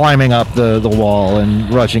wall and climbing up the wall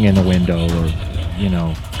and rushing in the window, or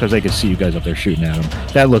because they can see you guys up there shooting at them.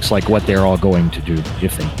 That looks like what they're all going to do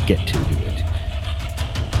if they get to do it.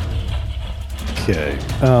 Okay.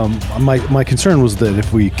 My concern was that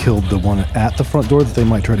if we killed the one at the front door, that they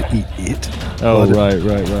might try to eat it. Oh, right.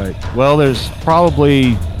 Well, they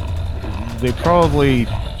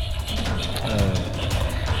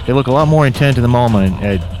look a lot more intent in the moment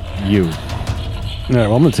at you. All right,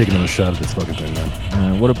 well, I'm gonna take another shot at this fucking thing then.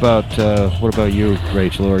 What about you,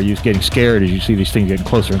 Rachel? Or are you getting scared as you see these things getting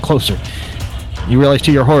closer and closer? You realize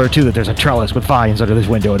to your horror too that there's a trellis with vines under this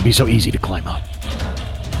window. It'd be so easy to climb up.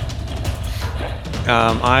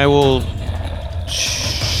 I will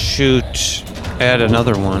shoot at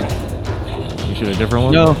another one. You shoot a different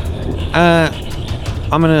one? No.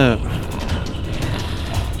 I'm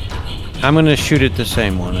gonna shoot at the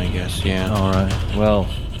same one, I guess. Yeah. All right. Well,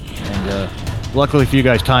 and luckily for you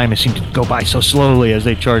guys, time seems to go by so slowly as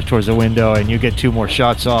they charge towards the window, and you get 2 more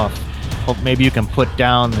shots off. Hope maybe you can put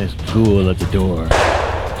down this ghoul at the door.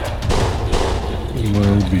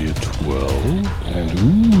 Will be a 12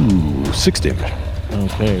 and 6 damage.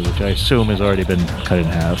 Okay, which I assume has already been cut in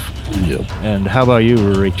half. Yep. And how about you,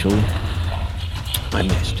 Rachel? I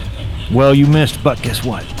missed. Well, you missed, but guess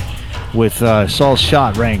what? With Saul's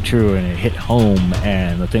shot rang true and it hit home,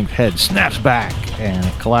 and the thing's head snaps back and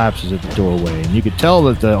it collapses at the doorway. And you could tell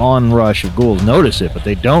that the onrush of ghouls notice it, but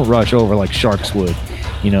they don't rush over like sharks would.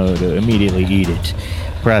 to immediately eat it.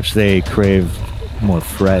 Perhaps they crave more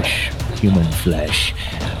fresh human flesh.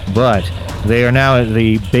 But they are now at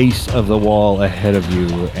the base of the wall ahead of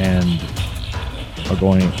you and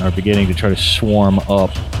are beginning to try to swarm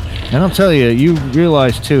up. And I'll tell you, you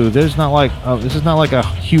realize too, this is not like a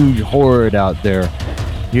huge horde out there.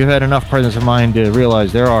 You've had enough presence of mind to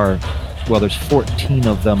realize there's 14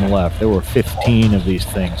 of them left. There were 15 of these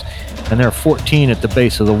things. And there are 14 at the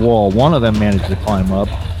base of the wall. One of them managed to climb up.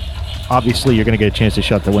 Obviously, you're going to get a chance to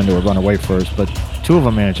shut the window or run away first, but 2 of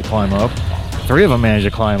them managed to climb up. 3 of them managed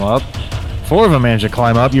to climb up. 4 of them managed to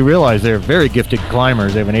climb up. You realize they're very gifted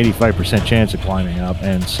climbers. They have an 85% chance of climbing up.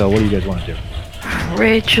 And so what do you guys want to do?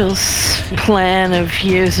 Rachel's plan of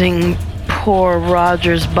using poor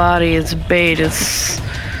Roger's body as bait is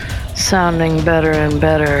sounding better and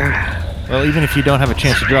better. Well, even if you don't have a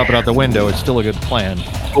chance to drop it out the window, it's still a good plan.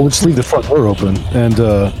 We'll just leave the front door open. And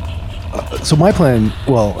so my plan,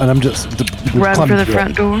 and I'm just... Run for the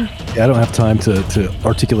front door? Yeah, I don't have time to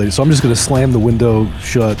articulate it. So I'm just going to slam the window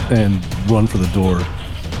shut and run for the door.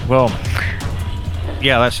 Well...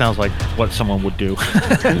 yeah, that sounds like what someone would do.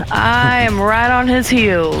 I am right on his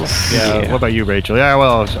heels. Yeah, what about you, Rachel? Yeah,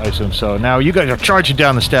 well, I assume so. Now, you guys are charging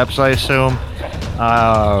down the steps, I assume.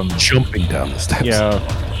 Jumping down the steps. Yeah,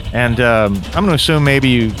 and I'm going to assume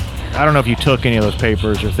maybe I don't know if you took any of those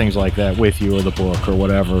papers or things like that with you or the book or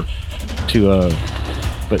whatever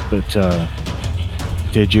but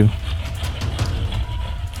did you?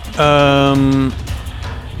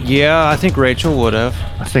 Yeah, I think Rachel would have.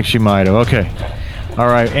 I think she might have. Okay. All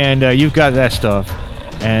right, and you've got that stuff,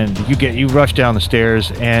 and you rush down the stairs,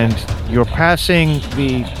 and you're passing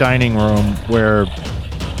the dining room where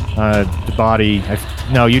the body.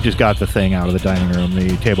 No, you just got the thing out of the dining room,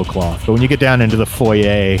 the tablecloth. But when you get down into the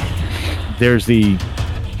foyer, there's the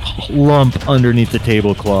lump underneath the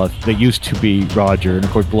tablecloth that used to be Roger, and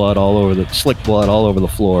of course, slick blood all over the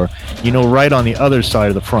floor. Right on the other side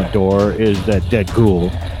of the front door is that dead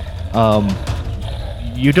ghoul.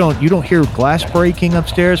 You don't hear glass breaking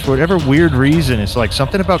upstairs for whatever weird reason. It's like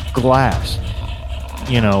something about glass,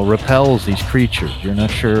 repels these creatures. You're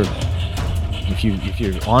not sure if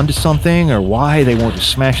you're onto something or why they won't just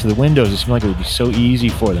smash the windows. It seems like it would be so easy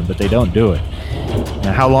for them, but they don't do it.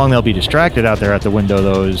 Now, how long they'll be distracted out there at the window,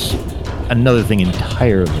 though, is another thing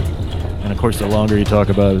entirely. And of course, the longer you talk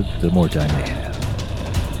about it, the more time they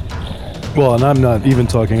have. Well, and I'm not even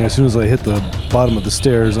talking. As soon as I hit the bottom of the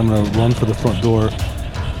stairs, I'm going to run for the front door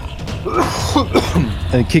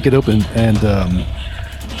and kick it open. And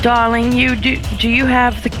darling, do you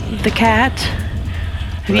have the cat?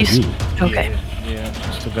 Have I you? do. Okay. Yeah,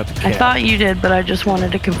 still got the cat. I thought you did, but I just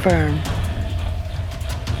wanted to confirm.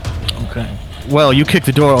 Okay. Well, you kick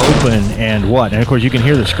the door open, and what? And of course, you can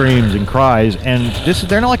hear the screams and cries. And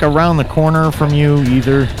they're not like around the corner from you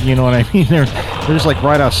either. You know what I mean? They're just like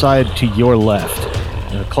right outside to your left,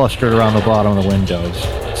 clustered around the bottom of the windows.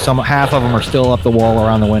 Half of them are still up the wall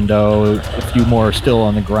around the window. A few more are still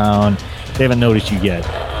on the ground. They haven't noticed you yet.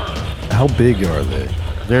 How big are they?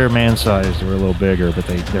 They're man-sized. They're a little bigger, but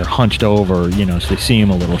they're hunched over, so they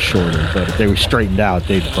seem a little shorter. But if they were straightened out,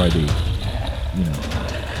 they'd probably be,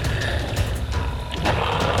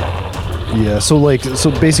 Yeah, so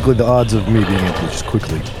basically the odds of me being able to just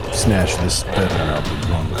quickly snatch this bed up and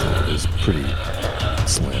run with it is pretty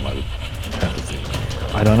slim, I would have to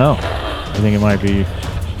think. I don't know. I think it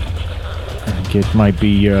might be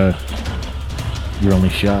your only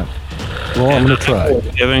shot. Well, I'm going to try.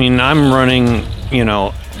 I mean, I'm running,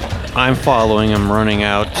 I'm following, I'm running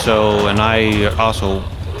out, and I also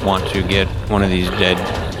want to get one of these dead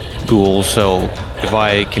ghouls, so if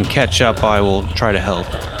I can catch up, I will try to help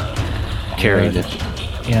carry this.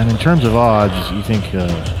 Yeah, and in terms of odds, you think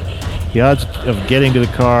the odds of getting to the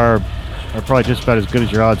car are probably just about as good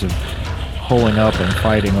as your odds of holding up and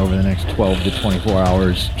fighting over the next 12 to 24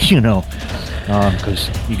 hours, because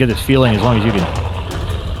you get this feeling as long as you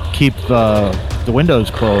can keep the windows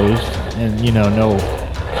closed and, no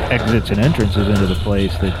exits and entrances into the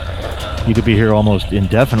place, that you could be here almost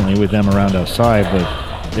indefinitely with them around outside, but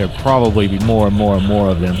there'll probably be more and more and more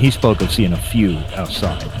of them. He spoke of seeing a few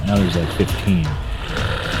outside. Now there's like 15.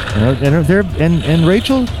 And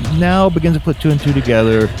Rachel now begins to put 2 and 2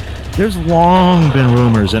 together. There's long been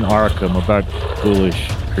rumors in Arkham about ghoulish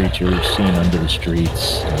creatures seen under the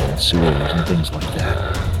streets and sewers and things like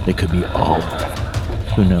that. They could be all over.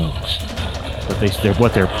 Who knows? But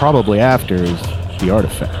what they're probably after is the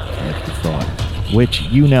artifact, like you thought, which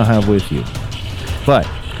you now have with you. But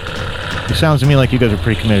it sounds to me like you guys are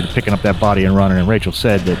pretty committed to picking up that body and running, and Rachel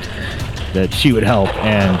said that that she would help.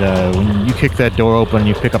 And when you kick that door open and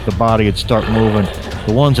you pick up the body and start moving,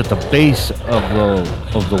 the ones at the base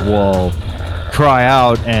of the wall cry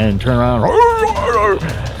out and turn around,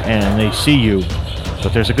 and they see you.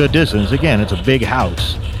 But there's a good distance. Again, it's a big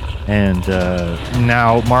house. And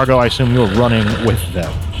now, Margot, I assume you're running with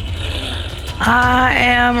them. I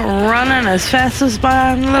am running as fast as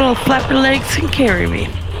my little flappy legs can carry me.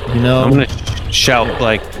 You know, I'm gonna shout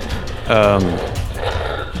like,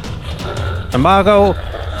 Margot,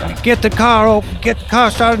 get the car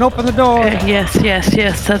started and open the door. Yes,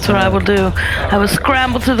 that's what I will do. I will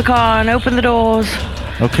scramble to the car and open the doors.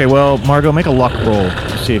 okay, well, Margot, make a luck roll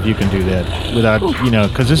to see if you can do that without,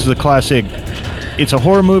 because this is a classic. It's a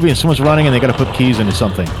horror movie and someone's running and they got to put keys into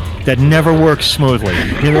something. That never works smoothly.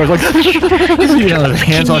 Like, the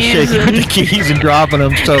hands all shaking with the keys and dropping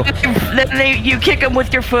them. So Then you kick them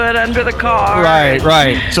with your foot under the car.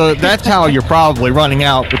 right. So that's how you're probably running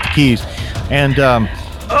out with the keys. And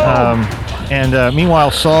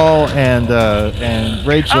meanwhile, Saul and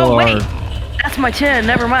Rachel wait. are. That's my 10.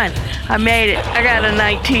 Never mind. I made it. I got a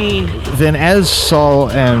 19. Then, as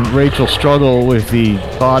Saul and Rachel struggle with the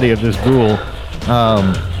body of this ghoul,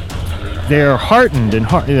 they're heartened and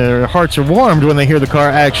their hearts are warmed when they hear the car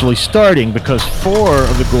actually starting, because 4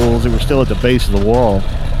 of the ghouls that were still at the base of the wall,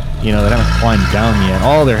 they haven't climbed down yet.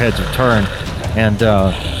 All their heads have turned, and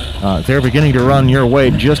they're beginning to run your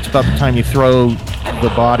way just about the time you throw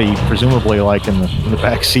the body, presumably like in the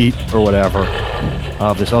back seat or whatever,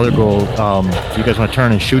 of this other ghoul. Do you guys want to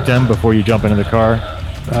turn and shoot them before you jump into the car?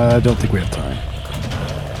 I don't think we have time.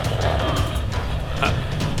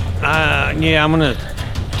 Yeah, I'm gonna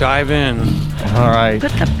dive in. All right.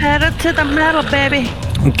 Put the pedal to the metal, baby.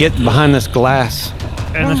 Get behind this glass.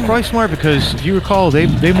 And it's probably smart because if you recall, they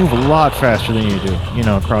move a lot faster than you do,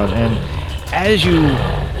 across. And as you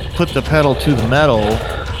put the pedal to the metal,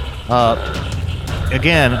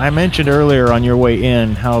 again, I mentioned earlier on your way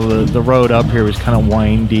in how the road up here was kind of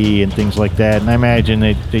windy and things like that. And I imagine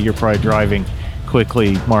that you're probably driving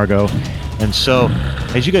quickly, Margot. And so,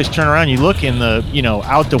 as you guys turn around, you look in the,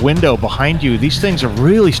 out the window behind you. These things are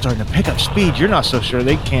really starting to pick up speed. You're not so sure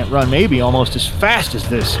they can't run maybe almost as fast as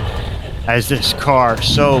this car.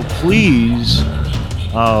 So please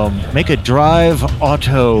make a drive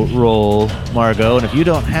auto roll, Margot. And if you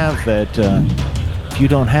don't have that,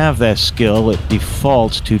 skill, it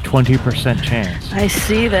defaults to 20% chance. I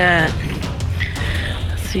see that.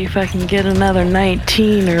 Let's see if I can get another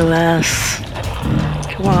 19 or less.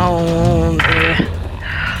 Come on, dear.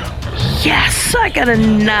 Yes, I got a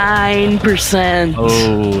 9%.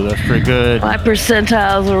 Oh, that's pretty good. My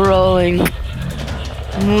percentiles are rolling.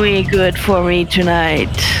 Way good for me tonight.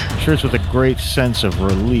 I'm sure it's with a great sense of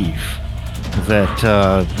relief that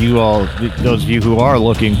you all, those of you who are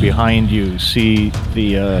looking behind you, see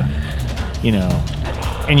the,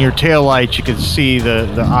 in your taillights you can see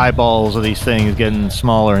the eyeballs of these things getting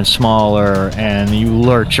smaller and smaller, and you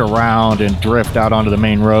lurch around and drift out onto the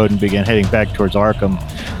main road and begin heading back towards Arkham,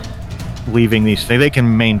 leaving these things. They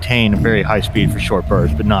can maintain a very high speed for short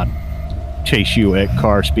bursts, but not chase you at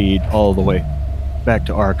car speed all the way back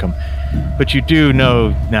to Arkham. But you do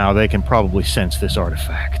know now they can probably sense this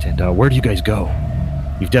artifact. And where do you guys go?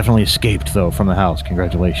 You've definitely escaped, though, from the house.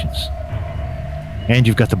 Congratulations. And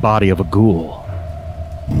you've got the body of a ghoul.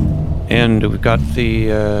 And we've got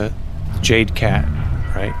the Jade Cat,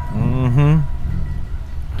 right? Mm-hmm.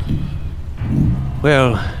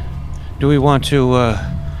 Well, do we want to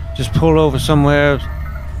just pull over somewhere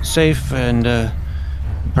safe and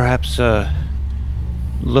perhaps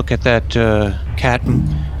look at that cat in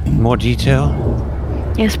more detail?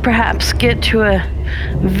 Yes, perhaps get to a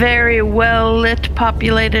very well-lit,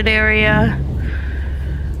 populated area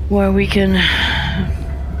where we can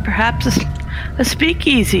perhaps a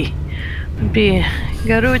speakeasy.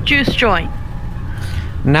 Go to a juice joint.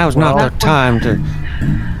 Now's not the time to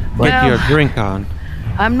get your drink on.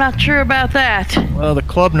 I'm not sure about that. Well, the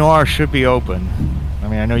Club Noir should be open. I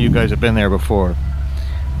mean, I know you guys have been there before.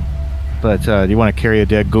 But do you want to carry a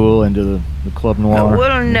dead ghoul into the Club Noir?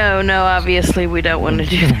 Well, no, obviously we don't want to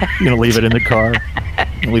do that. You're going to leave it in the car?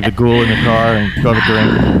 Leave the ghoul in the car and go have a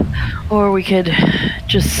drink? Or we could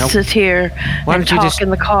just sit here and talk in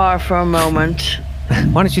the car for a moment.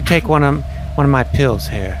 Why don't you take one of my pills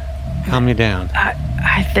here? Calm you down.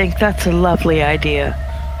 I think that's a lovely idea.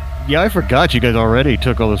 Yeah, I forgot you guys already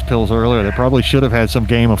took all those pills earlier. They probably should have had some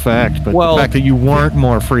game effect, but the fact that you weren't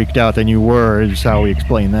more freaked out than you were is how we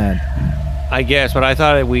explain that. I guess, but I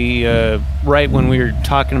thought that we, right when we were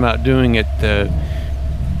talking about doing it, I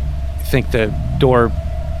think the door,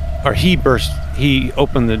 or he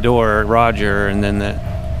opened the door, Roger, and then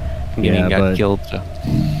meaning Yeah, he got but- killed. So.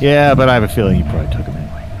 Yeah, but I have a feeling you probably took him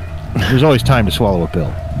anyway. There's always time to swallow a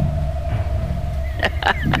pill.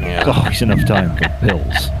 There's always enough time for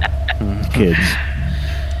pills. Kids.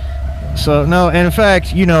 So no, and in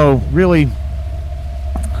fact, really,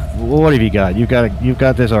 what have you got? You've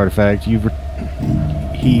got this artifact.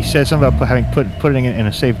 He said something about putting it in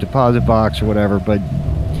a safe deposit box or whatever, but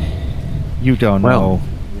you don't know.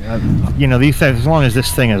 These things. As long as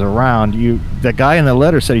this thing is around, the guy in the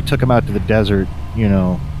letter said he took him out to the desert,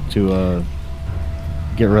 to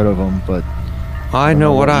get rid of him. But I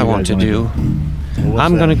know what I want to do.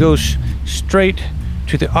 I'm going to go straight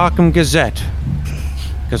to the Arkham Gazette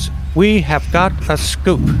because we have got a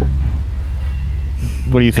scoop.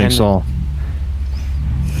 What do you think, And- Saul?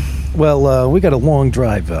 Well, we got a long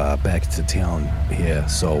drive back to town here,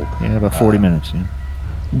 so Yeah, about 40 minutes.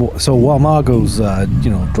 Yeah. so while Margot's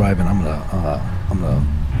driving, I'm gonna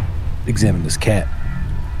examine this cat.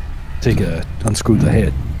 Unscrew the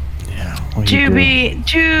head. What do you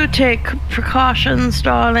Do take precautions,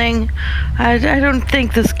 darling. I don't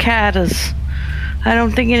think this cat is. I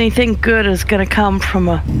don't think anything good is gonna come from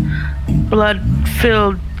a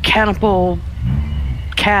blood-filled cannibal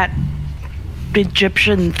cat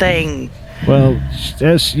Egyptian thing. Well,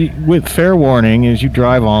 with fair warning, as you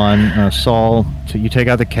drive on, Saul, you take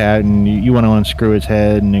out the cat and you want to unscrew its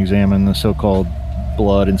head and examine the so-called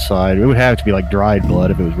blood inside. It would have to be like dried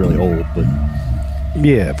blood if it was really old, but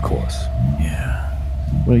Yeah, of course.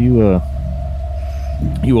 well,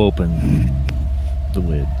 you open the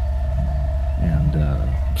lid, and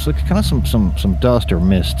so kind of some dust or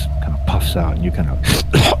mist kind of puffs out, and you kind of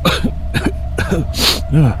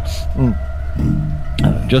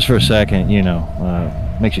just for a second,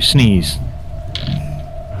 makes you sneeze.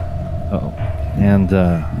 Uh-oh. And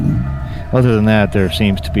other than that, there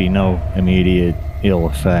seems to be no immediate ill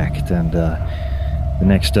effect, and the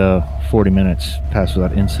next 40 minutes pass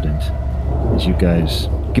without incident as you guys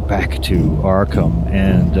get back to Arkham.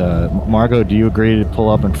 And Margot, do you agree to pull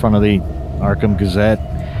up in front of the Arkham Gazette?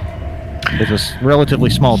 It's a relatively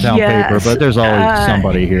small town Yes, paper, but there's always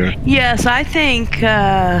somebody here. Yes, I think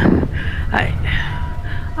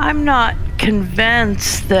I'm not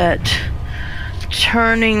convinced that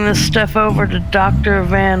turning this stuff over to Dr.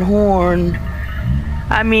 Van Horn.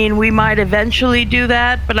 I mean, we might eventually do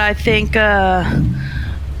that, but I think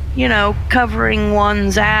covering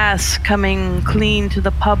one's ass, coming clean to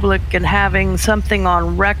the public and having something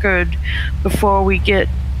on record before we get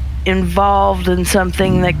involved in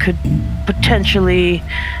something that could potentially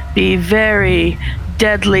be very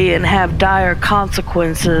deadly and have dire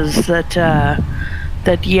consequences, that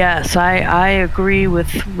yes, I agree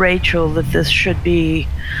with Rachel that this should be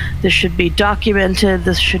documented,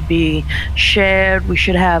 this should be shared. We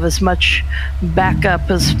should have as much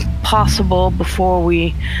backup as possible before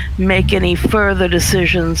we make any further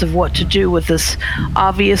decisions of what to do with this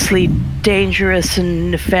obviously dangerous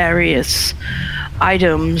and nefarious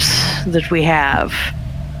items that we have.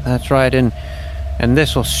 That's right, and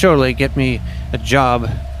this will surely get me a job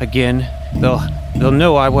again. They'll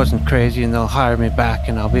know I wasn't crazy, and they'll hire me back,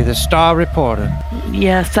 and I'll be the star reporter.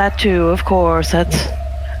 Yes, that too, of course. That's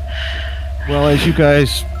Well, as you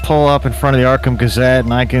guys pull up in front of the Arkham Gazette,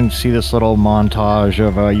 and I can see this little montage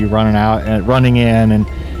of you running in, and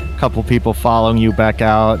a couple people following you back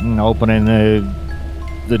out and opening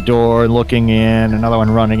the door and looking in, another one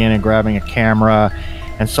running in and grabbing a camera,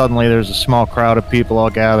 and suddenly there's a small crowd of people all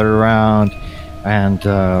gathered around, and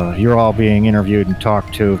you're all being interviewed and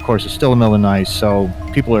talked to. Of course, it's still the middle of the night, so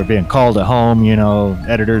people are being called at home,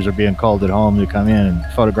 editors are being called at home to come in and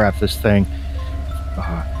photograph this thing.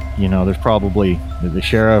 There's probably, the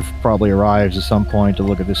sheriff probably arrives at some point to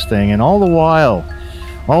look at this thing, and all the while,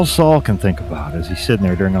 all Saul can think about is he's sitting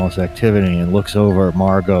there during all this activity and looks over at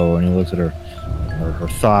Margot, and he looks at her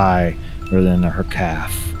thigh, or then her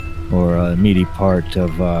calf, or a meaty part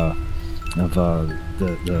of her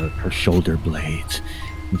shoulder blades.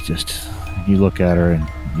 It's just, you look at her and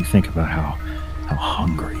you think about how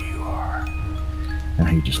hungry you are, and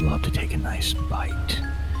how you just love to take a nice bite.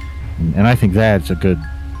 And I think that's a good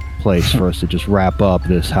place for us to just wrap up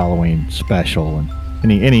this Halloween special.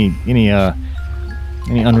 And any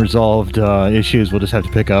unresolved issues, we'll just have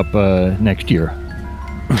to pick up next year.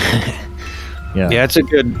 Yeah. Yeah, it's a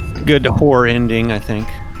good horror ending, I think.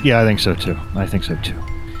 Yeah, I think so too.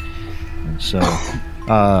 And so,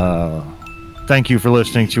 thank you for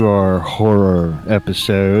listening to our horror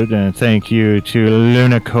episode, and thank you to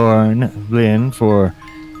Lunicorn Lynn for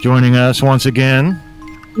joining us once again.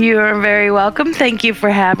 You are very welcome. Thank you for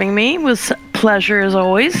having me. It was a pleasure as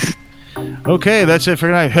always. Okay, that's it for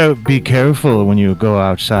tonight. Be careful when you go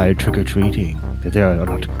outside trick-or-treating, that there are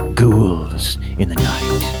not ghouls in the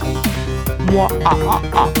night.